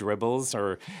 3 dribbles,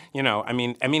 or I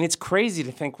mean, it's crazy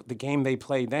to think the game they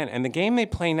played then, and the game they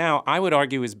play now, I would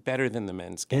argue, is better than the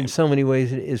men's game. In so many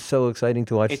ways, it is so exciting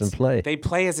to watch them play. They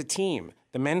play as a team.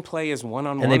 The men play as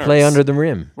one-on-one. And they play under the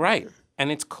rim. Right.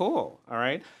 And it's cool. All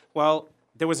right. Well,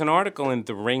 there was an article in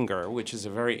The Ringer, which is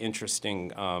a very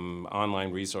interesting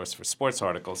online resource for sports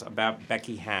articles, about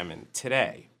Becky Hammon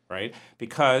today, right?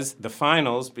 Because the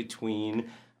finals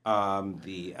between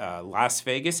the Las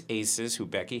Vegas Aces, who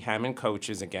Becky Hammon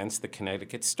coaches, against the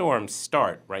Connecticut Storm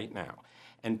start right now.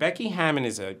 And Becky Hammon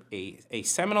is a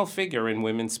seminal figure in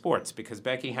women's sports because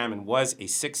Becky Hammon was a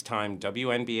 6-time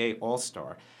WNBA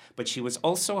All-Star, but she was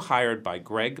also hired by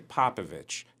Greg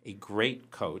Popovich, a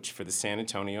great coach for the San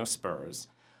Antonio Spurs,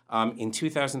 in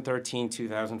 2013,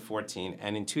 2014,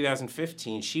 and in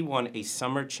 2015, she won a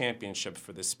summer championship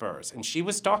for the Spurs. And she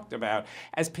was talked about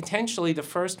as potentially the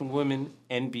first woman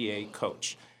NBA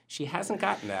coach. She hasn't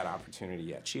gotten that opportunity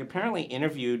yet. She apparently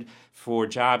interviewed for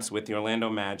jobs with the Orlando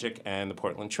Magic and the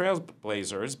Portland Trail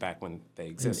Blazers back when they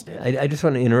existed. I just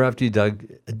want to interrupt you,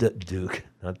 Duke,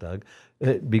 not Doug,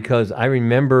 because I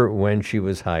remember when she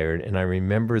was hired, and I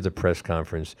remember the press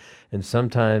conference, and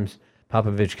sometimes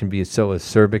Popovich can be so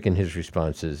acerbic in his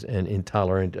responses and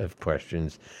intolerant of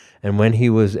questions. And when he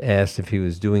was asked if he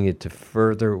was doing it to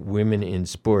further women in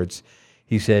sports,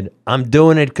 he said, "I'm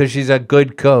doing it because she's a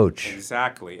good coach."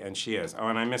 Exactly, and she is. Oh,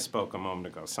 and I misspoke a moment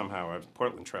ago. Somehow,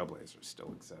 Portland Trailblazers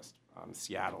still exist. The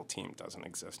Seattle team doesn't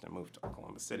exist and moved to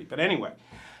Oklahoma City. But anyway,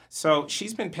 so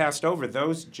she's been passed over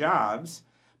those jobs,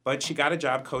 but she got a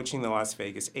job coaching the Las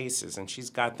Vegas Aces, and she's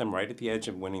got them right at the edge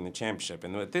of winning the championship.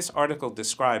 And what this article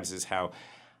describes is how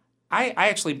I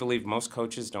actually believe most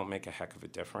coaches don't make a heck of a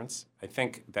difference. I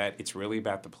think that it's really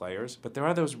about the players, but there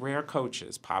are those rare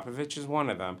coaches. Popovich is one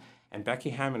of them, and Becky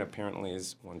Hammon apparently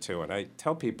is one too. And I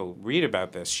tell people, read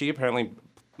about this. She apparently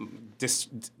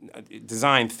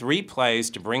designed 3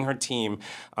 plays to bring her team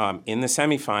in the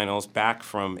semifinals back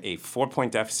from a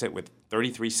 4-point deficit with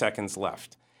 33 seconds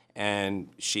left. And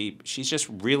she's just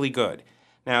really good.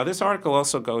 Now, this article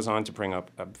also goes on to bring up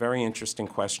a very interesting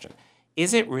question.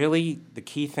 Is it really the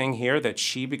key thing here that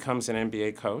she becomes an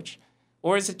NBA coach?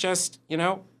 Or is it just,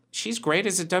 she's great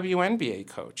as a WNBA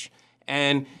coach?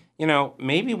 And,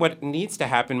 maybe what needs to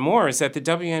happen more is that the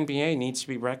WNBA needs to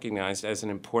be recognized as an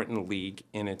important league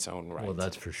in its own right. Well,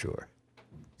 that's for sure.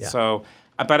 Yeah. So,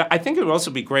 but I think it would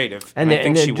also be great if and I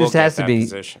think she it will just get has to that be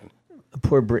position.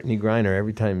 Poor Brittany Griner.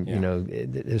 Every time,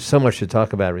 there's so much to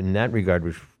talk about in that regard,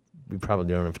 which we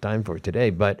probably don't have time for today.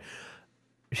 But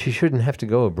she shouldn't have to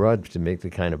go abroad to make the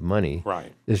kind of money.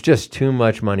 Right. There's just too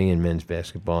much money in men's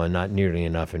basketball and not nearly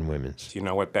enough in women's. Do you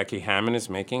know what Becky Hammon is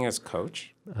making as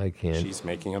coach? I can't. She's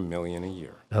making $1 million a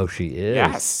year. Oh, she is?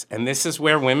 Yes. And this is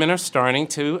where women are starting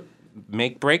to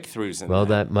make breakthroughs in Well,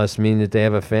 that must mean that they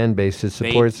have a fan base that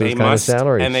supports those kind of must,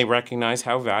 salaries. and they recognize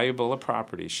how valuable a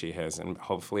property she has, and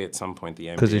hopefully at some point the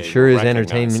NBA Because it sure will is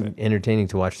recognize entertaining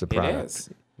to watch the product. It is.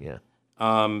 Yeah.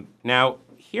 Now,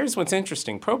 here's what's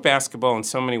interesting. Pro basketball in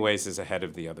so many ways is ahead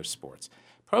of the other sports.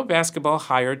 Pro basketball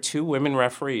hired 2 women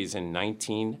referees in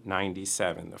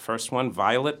 1997. The first one,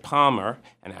 Violet Palmer,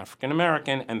 an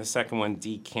African-American, and the second one,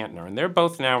 Dee Cantner. And they're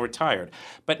both now retired.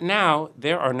 But now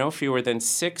there are no fewer than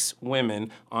 6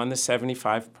 women on the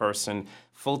 75-person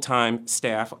full-time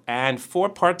staff and 4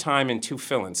 part-time and 2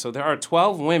 fill-ins. So there are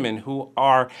 12 women who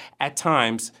are, at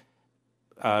times,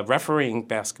 refereeing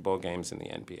basketball games in the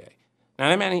NBA. Now,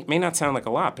 that may not sound like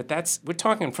a lot, but we're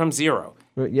talking from zero.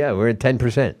 Yeah, we're at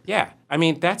 10%. Yeah, I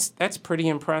mean, that's pretty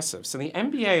impressive. So the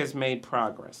NBA has made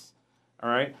progress,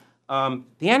 all right?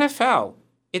 The NFL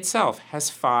itself has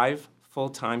 5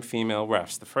 full-time female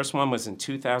refs. The first one was in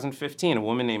 2015, a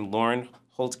woman named Lauren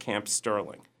Holtkamp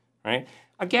Sterling, right?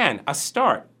 Again, a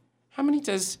start. How many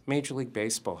does Major League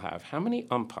Baseball have? How many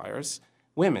umpires,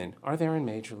 women, are there in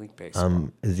Major League Baseball?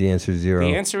 Is the answer 0?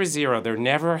 The answer is 0. There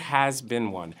never has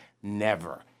been one.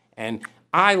 Never. And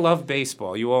I love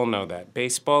baseball. You all know that.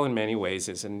 Baseball, in many ways,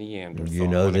 is a Neanderthal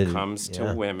when it comes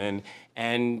to women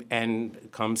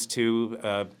and comes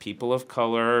to people of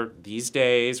color these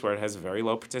days, where it has very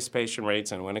low participation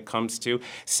rates, and when it comes to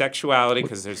sexuality,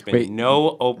 because there's been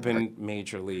no open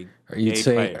major league. Are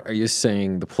you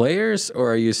saying the players,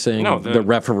 or are you saying the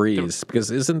referees?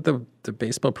 Because isn't the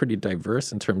baseball pretty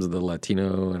diverse in terms of the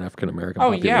Latino and African American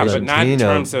population? Yeah, but not in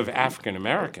terms of African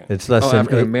American. It's less than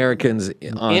African Americans.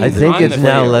 I think it's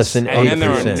now less than 8%. And then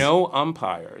there are no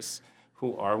umpires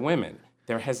who are women.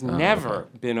 There has never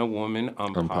been a woman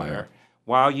umpire.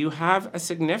 While you have a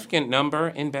significant number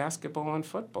in basketball and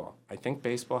football, I think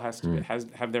baseball has to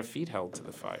have their feet held to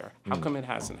the fire. How come it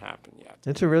hasn't happened yet?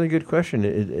 That's a really good question.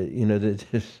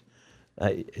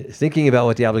 Thinking about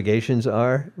what the obligations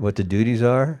are, what the duties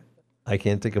are, I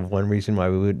can't think of one reason why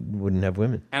we wouldn't have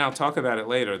women. And I'll talk about it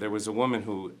later. There was a woman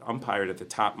who umpired at the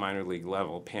top minor league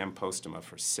level, Pam Postema,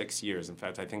 for 6 years. In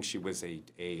fact, I think she was a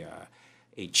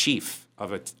chief of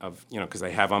because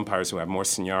they have umpires who have more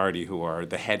seniority who are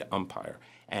the head umpire.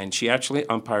 And she actually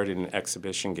umpired in an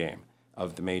exhibition game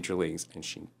of the major leagues, and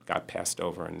she got passed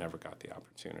over and never got the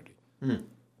opportunity.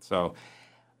 So,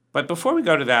 but before we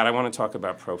go to that, I want to talk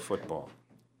about pro football.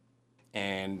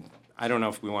 And I don't know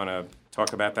if we want to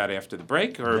talk about that after the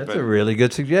break. That's a really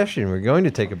good suggestion. We're going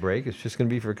to take a break. It's just going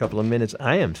to be for a couple of minutes.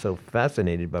 I am so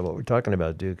fascinated by what we're talking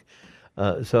about, Duke.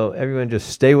 So everyone just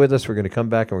stay with us. We're going to come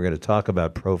back and we're going to talk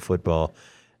about pro football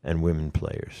and women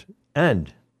players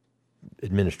and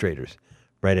administrators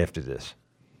right after this.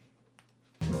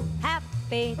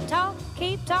 Happy talk,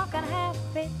 keep talking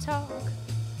happy talk.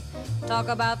 Talk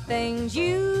about things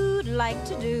you'd like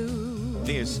to do.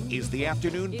 This is the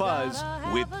Afternoon Buzz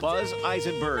with Buzz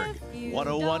Eisenberg,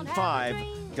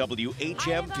 101.5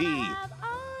 WHMP.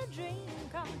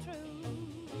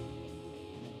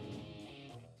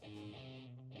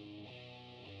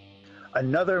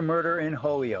 Another murder in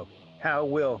Holyoke. How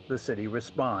will the city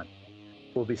respond?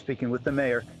 We'll be speaking with the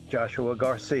mayor, Joshua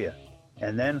Garcia,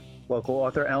 and then local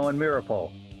author Ellen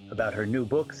Mirapol about her new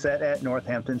book set at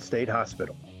Northampton State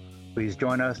Hospital. Please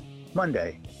join us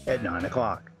Monday at 9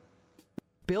 o'clock.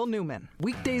 Bill Newman,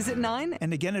 weekdays at 9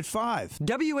 and again at 5.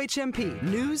 WHMP,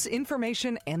 news,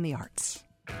 information, and the arts.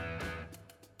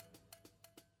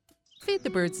 Feed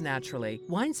the birds naturally.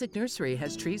 Weinsick Nursery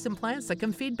has trees and plants that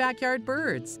can feed backyard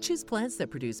birds. Choose plants that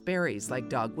produce berries like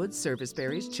dogwood,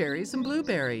 serviceberries, cherries, and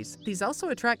blueberries. These also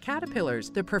attract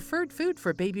caterpillars, the preferred food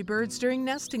for baby birds during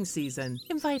nesting season.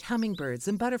 Invite hummingbirds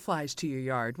and butterflies to your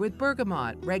yard with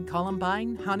bergamot, red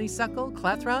columbine, honeysuckle,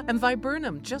 clethra, and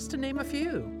viburnum, just to name a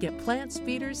few. Get plants,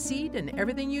 feeders, seed, and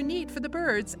everything you need for the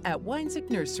birds at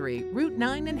Weinsick Nursery, Route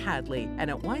 9 in Hadley,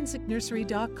 and at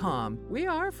WeinsickNursery.com. We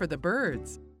are for the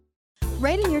birds.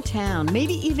 Right in your town,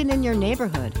 maybe even in your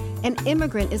neighborhood, an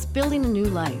immigrant is building a new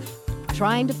life,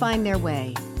 trying to find their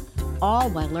way, all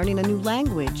while learning a new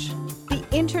language. The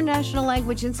International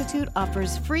Language Institute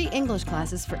offers free English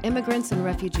classes for immigrants and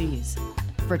refugees,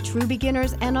 for true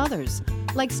beginners and others,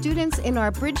 like students in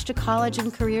our Bridge to College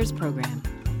and Careers program.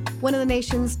 One of the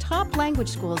nation's top language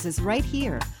schools is right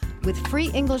here, with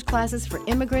free English classes for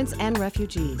immigrants and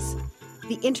refugees.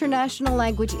 The International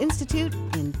Language Institute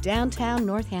in downtown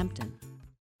Northampton.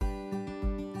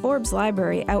 Forbes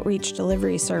Library Outreach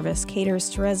Delivery Service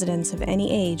caters to residents of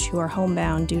any age who are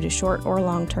homebound due to short or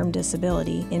long-term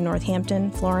disability in Northampton,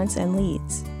 Florence, and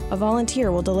Leeds. A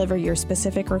volunteer will deliver your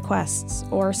specific requests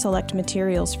or select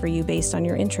materials for you based on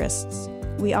your interests.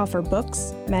 We offer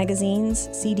books, magazines,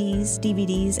 CDs,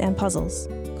 DVDs, and puzzles.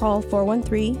 Call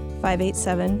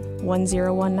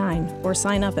 413-587-1019 or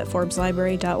sign up at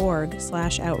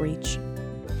forbeslibrary.org/outreach.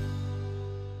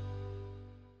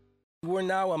 We're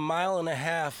now a mile and a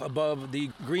half above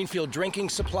the Greenfield drinking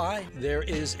supply. There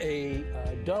is a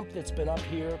dump that's been up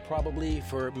here probably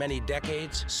for many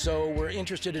decades. So we're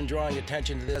interested in drawing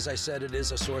attention to this. As I said, it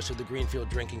is a source of the Greenfield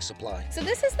drinking supply. So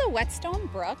this is the Whetstone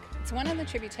Brook. It's one of the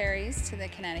tributaries to the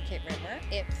Connecticut River.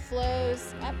 It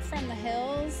flows up from the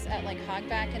hills at like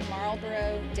Hogback and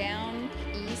Marlborough down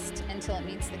east until it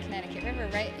meets the Connecticut River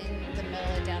right in the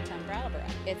middle of downtown Brattleboro.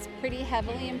 It's pretty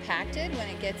heavily impacted when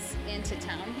it gets into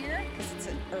town here because it's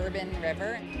an urban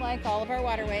river. Like all of our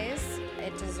waterways,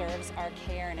 it deserves our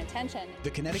care and attention. The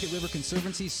Connecticut River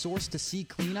Conservancy's Source to Sea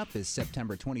cleanup is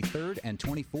September 23rd and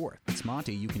 24th. It's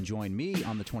Monty. You can join me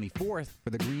on the 24th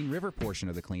for the Green River portion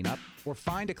of the cleanup, or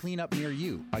find a cleanup near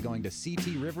you by going to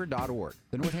ctriver.org.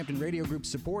 The Northampton Radio Group's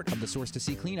support of the Source to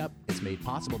Sea cleanup is made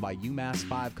possible by UMass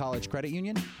 5 College Credit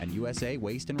Union and USA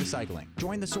Waste and Recycling.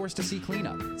 Join the Source to Sea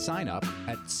cleanup. Sign up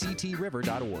at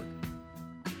ctriver.org.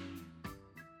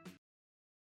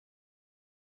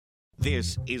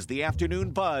 This is the Afternoon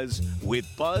Buzz with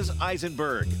Buzz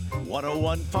Eisenberg,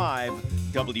 101.5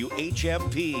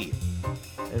 WHMP.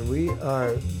 And we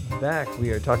are back. We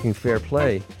are talking fair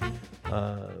play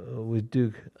with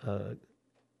Duke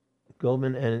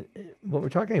Goldman. And what we're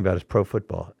talking about is pro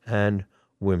football and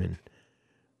women.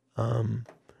 Do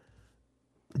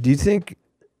you think,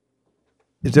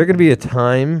 is there going to be a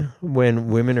time when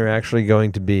women are actually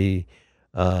going to be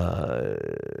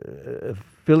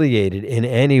affiliated in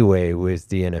any way with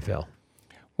the NFL?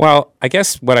 Well, I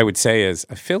guess what I would say is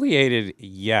affiliated,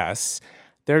 yes.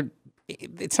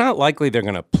 It's not likely they're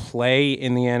going to play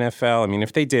in the NFL. I mean,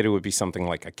 if they did, it would be something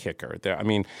like a kicker.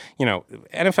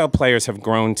 NFL players have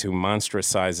grown to monstrous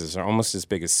sizes, are almost as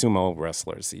big as sumo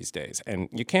wrestlers these days. And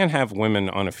you can't have women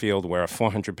on a field where a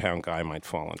 400-pound guy might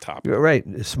fall on top of You're right.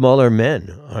 Smaller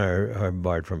men are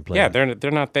barred from playing. Yeah,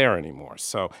 they're not there anymore.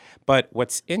 But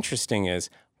what's interesting is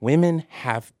women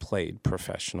have played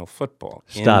professional football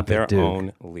in their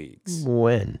own leagues.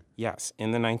 When? Yes.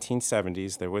 In the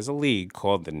 1970s, there was a league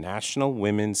called the National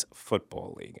Women's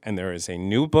Football League. And there is a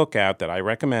new book out that I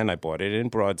recommend. I bought it in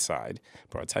Broadside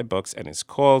Books, and it's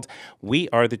called We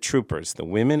Are the Troopers, the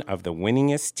Women of the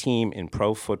Winningest Team in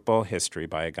Pro Football History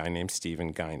by a guy named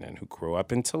Stephen Guinan, who grew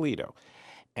up in Toledo.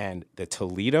 And the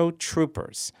Toledo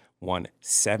Troopers won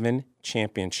 7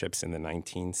 championships in the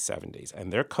 1970s.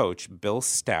 And their coach, Bill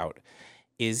Stout,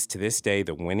 is to this day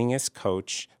the winningest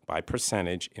coach by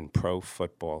percentage in pro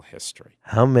football history.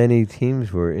 How many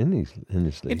teams were in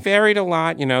this league? It varied a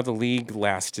lot. The league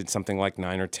lasted something like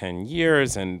 9 or 10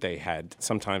 years, and they had,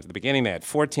 sometimes at the beginning, they had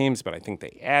 4 teams, but I think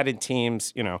they added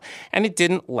teams, and it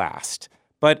didn't last.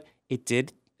 But it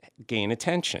did gain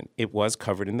attention. It was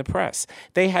covered in the press.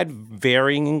 They had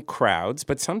varying crowds,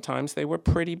 but sometimes they were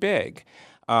pretty big.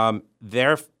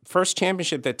 Their first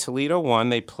championship that Toledo won,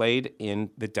 they played in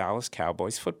the Dallas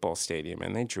Cowboys football stadium,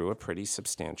 and they drew a pretty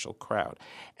substantial crowd.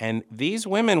 And these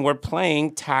women were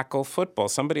playing tackle football.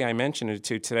 Somebody I mentioned it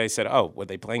to today said, oh, were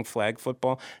they playing flag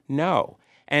football? No.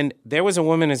 And there was a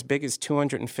woman as big as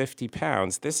 250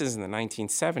 pounds, this is in the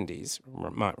 1970s,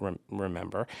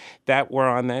 remember, that were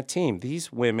on that team.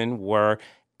 These women were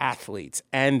athletes,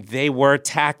 and they were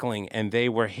tackling, and they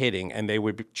were hitting, and they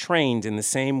were trained in the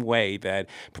same way that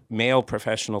male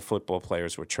professional football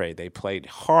players were trained. They played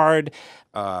hard.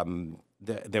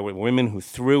 There were women who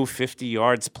threw 50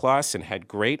 yards plus and had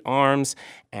great arms,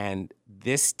 and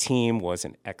this team was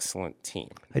an excellent team.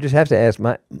 I just have to ask,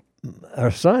 our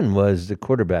son was the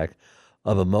quarterback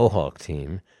of a Mohawk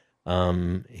team.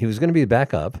 He was going to be the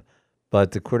backup,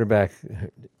 but the quarterback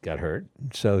got hurt.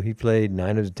 So he played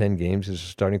 9 of the 10 games as a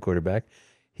starting quarterback.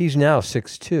 He's now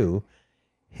 6'2".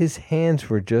 His hands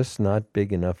were just not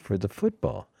big enough for the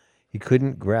football. He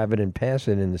couldn't grab it and pass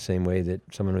it in the same way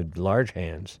that someone with large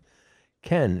hands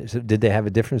can. So did they have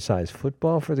a different size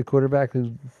football for the quarterback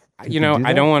who... I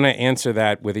don't want to answer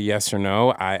that with a yes or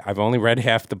no. I've only read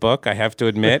half the book, I have to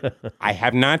admit. I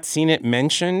have not seen it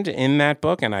mentioned in that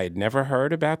book, and I had never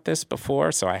heard about this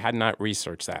before, so I had not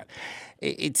researched that.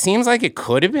 It seems like it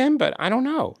could have been, but I don't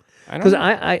know. Because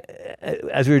I,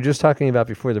 as we were just talking about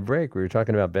before the break, we were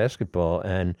talking about basketball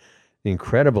and the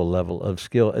incredible level of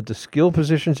skill. At the skill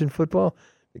positions in football,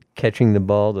 catching the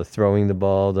ball, the throwing the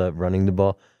ball, the running the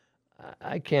ball,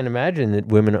 I can't imagine that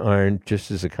women aren't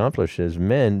just as accomplished as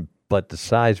men, but the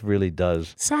size really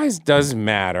does. Size does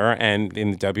matter, and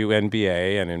in the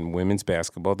WNBA and in women's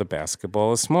basketball, the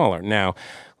basketball is smaller. Now,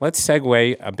 let's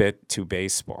segue a bit to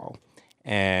baseball.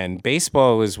 And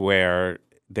baseball is where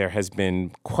there has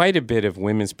been quite a bit of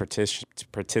women's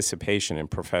participation in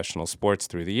professional sports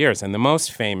through the years. And the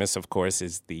most famous, of course,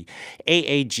 is the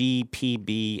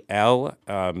AAGPBL,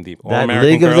 the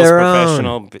All-American Girls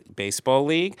Professional Baseball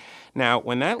League. Now,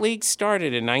 when that league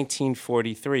started in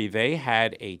 1943, they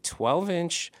had a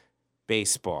 12-inch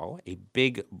baseball, a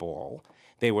big ball.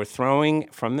 They were throwing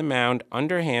from the mound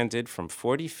underhanded from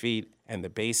 40 feet, and the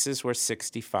bases were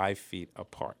 65 feet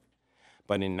apart.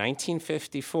 But in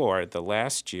 1954, the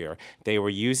last year, they were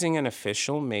using an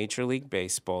official Major League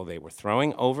Baseball. They were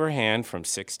throwing overhand from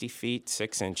 60 feet,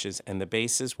 6 inches, and the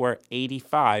bases were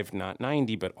 85, not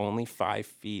 90, but only 5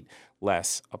 feet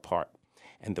less apart.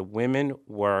 And the women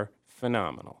were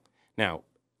phenomenal. Now,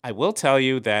 I will tell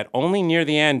you that only near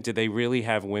the end did they really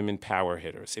have women power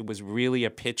hitters. It was really a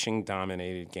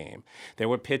pitching-dominated game. There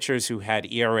were pitchers who had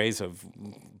ERAs of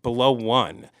below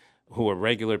 1, who were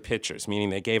regular pitchers,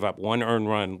 meaning they gave up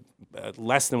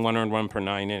less than one earned run per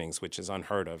 9 innings, which is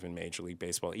unheard of in Major League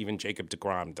Baseball. Even Jacob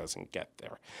deGrom doesn't get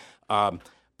there.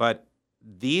 But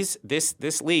this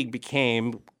league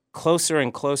became closer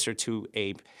and closer to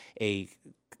a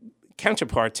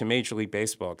counterpart to Major League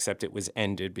Baseball, except it was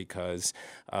ended because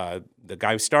the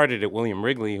guy who started it, William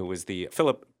Wrigley, who was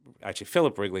Philip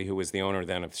Wrigley, who was the owner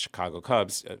then of the Chicago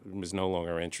Cubs, was no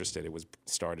longer interested. It was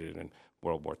started in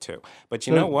World War II. But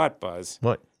you know what, Buzz?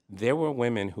 What? There were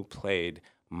women who played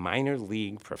minor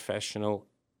league professional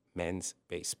men's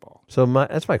baseball. So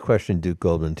that's my question, Duke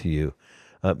Goldman, to you.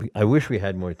 I wish we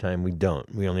had more time. We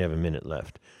don't. We only have a minute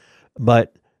left.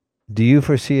 But do you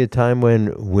foresee a time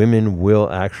when women will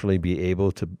actually be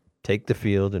able to take the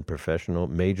field in professional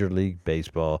Major League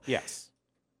Baseball? Yes.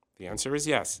 The answer is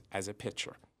yes, as a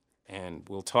pitcher. And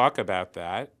we'll talk about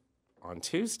that on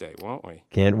Tuesday, won't we?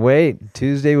 Can't wait.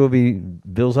 Tuesday will be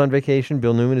Bill's on vacation.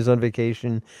 Bill Newman is on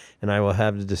vacation. And I will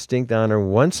have the distinct honor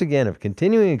once again of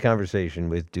continuing a conversation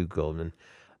with Duke Goldman,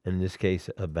 in this case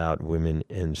about women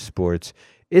in sports.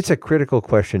 It's a critical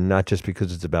question, not just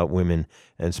because it's about women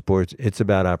and sports. It's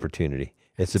about opportunity.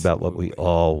 It's about what we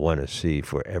all want to see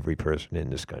for every person in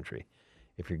this country.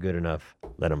 If you're good enough,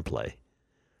 let them play.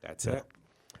 That's it.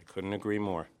 I couldn't agree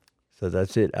more. So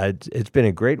that's it. It's been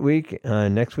a great week.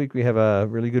 Next week, we have a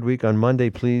really good week. On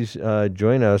Monday, please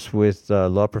join us with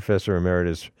Law Professor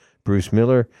Emeritus Bruce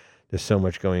Miller. There's so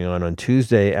much going on. On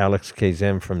Tuesday, Alex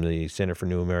Kazem from the Center for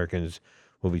New Americans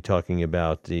will be talking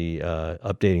about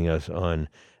updating us on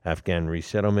Afghan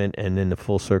resettlement. And then the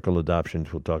full circle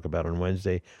adoptions we'll talk about on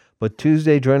Wednesday. But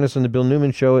Tuesday, join us on the Bill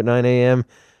Newman Show at 9 a.m.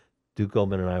 Duke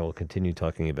Goldman and I will continue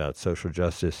talking about social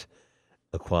justice,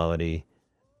 equality,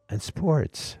 and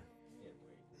sports.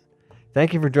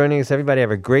 Thank you for joining us, everybody.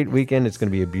 Have a great weekend. It's going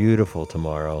to be a beautiful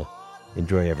tomorrow.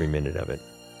 Enjoy every minute of it.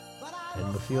 And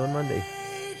we'll see you on Monday.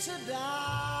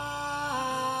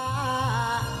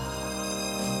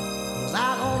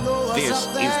 This is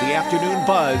the Afternoon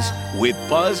Buzz with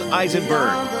Buzz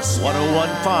Eisenberg,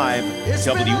 101.5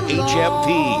 WHMP.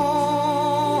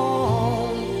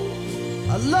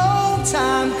 A long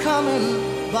time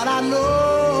coming, but I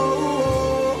know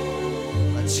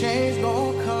a change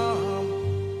gonna come.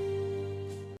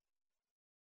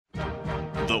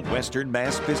 The Western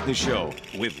Mass Business Show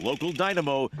with local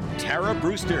dynamo Tara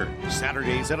Brewster,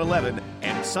 Saturdays at 11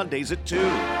 and Sundays at 2,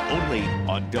 only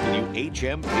on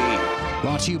WHMP.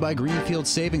 Brought to you by Greenfield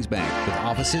Savings Bank, with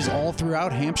offices all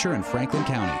throughout Hampshire and Franklin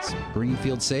counties.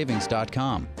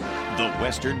 GreenfieldSavings.com. The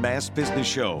Western Mass Business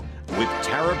Show with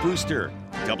Tara Brewster,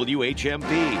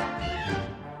 WHMP.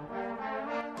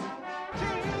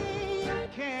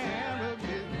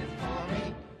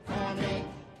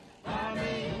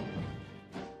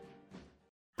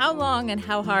 How long and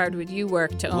how hard would you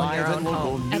work to own your own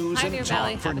home? News At Pioneer and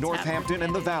Valley talk for Habitat. Northampton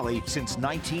and the Valley since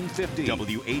 1950.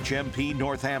 WHMP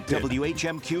Northampton,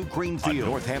 WHMQ Greenfield, a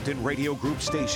Northampton Radio Group station.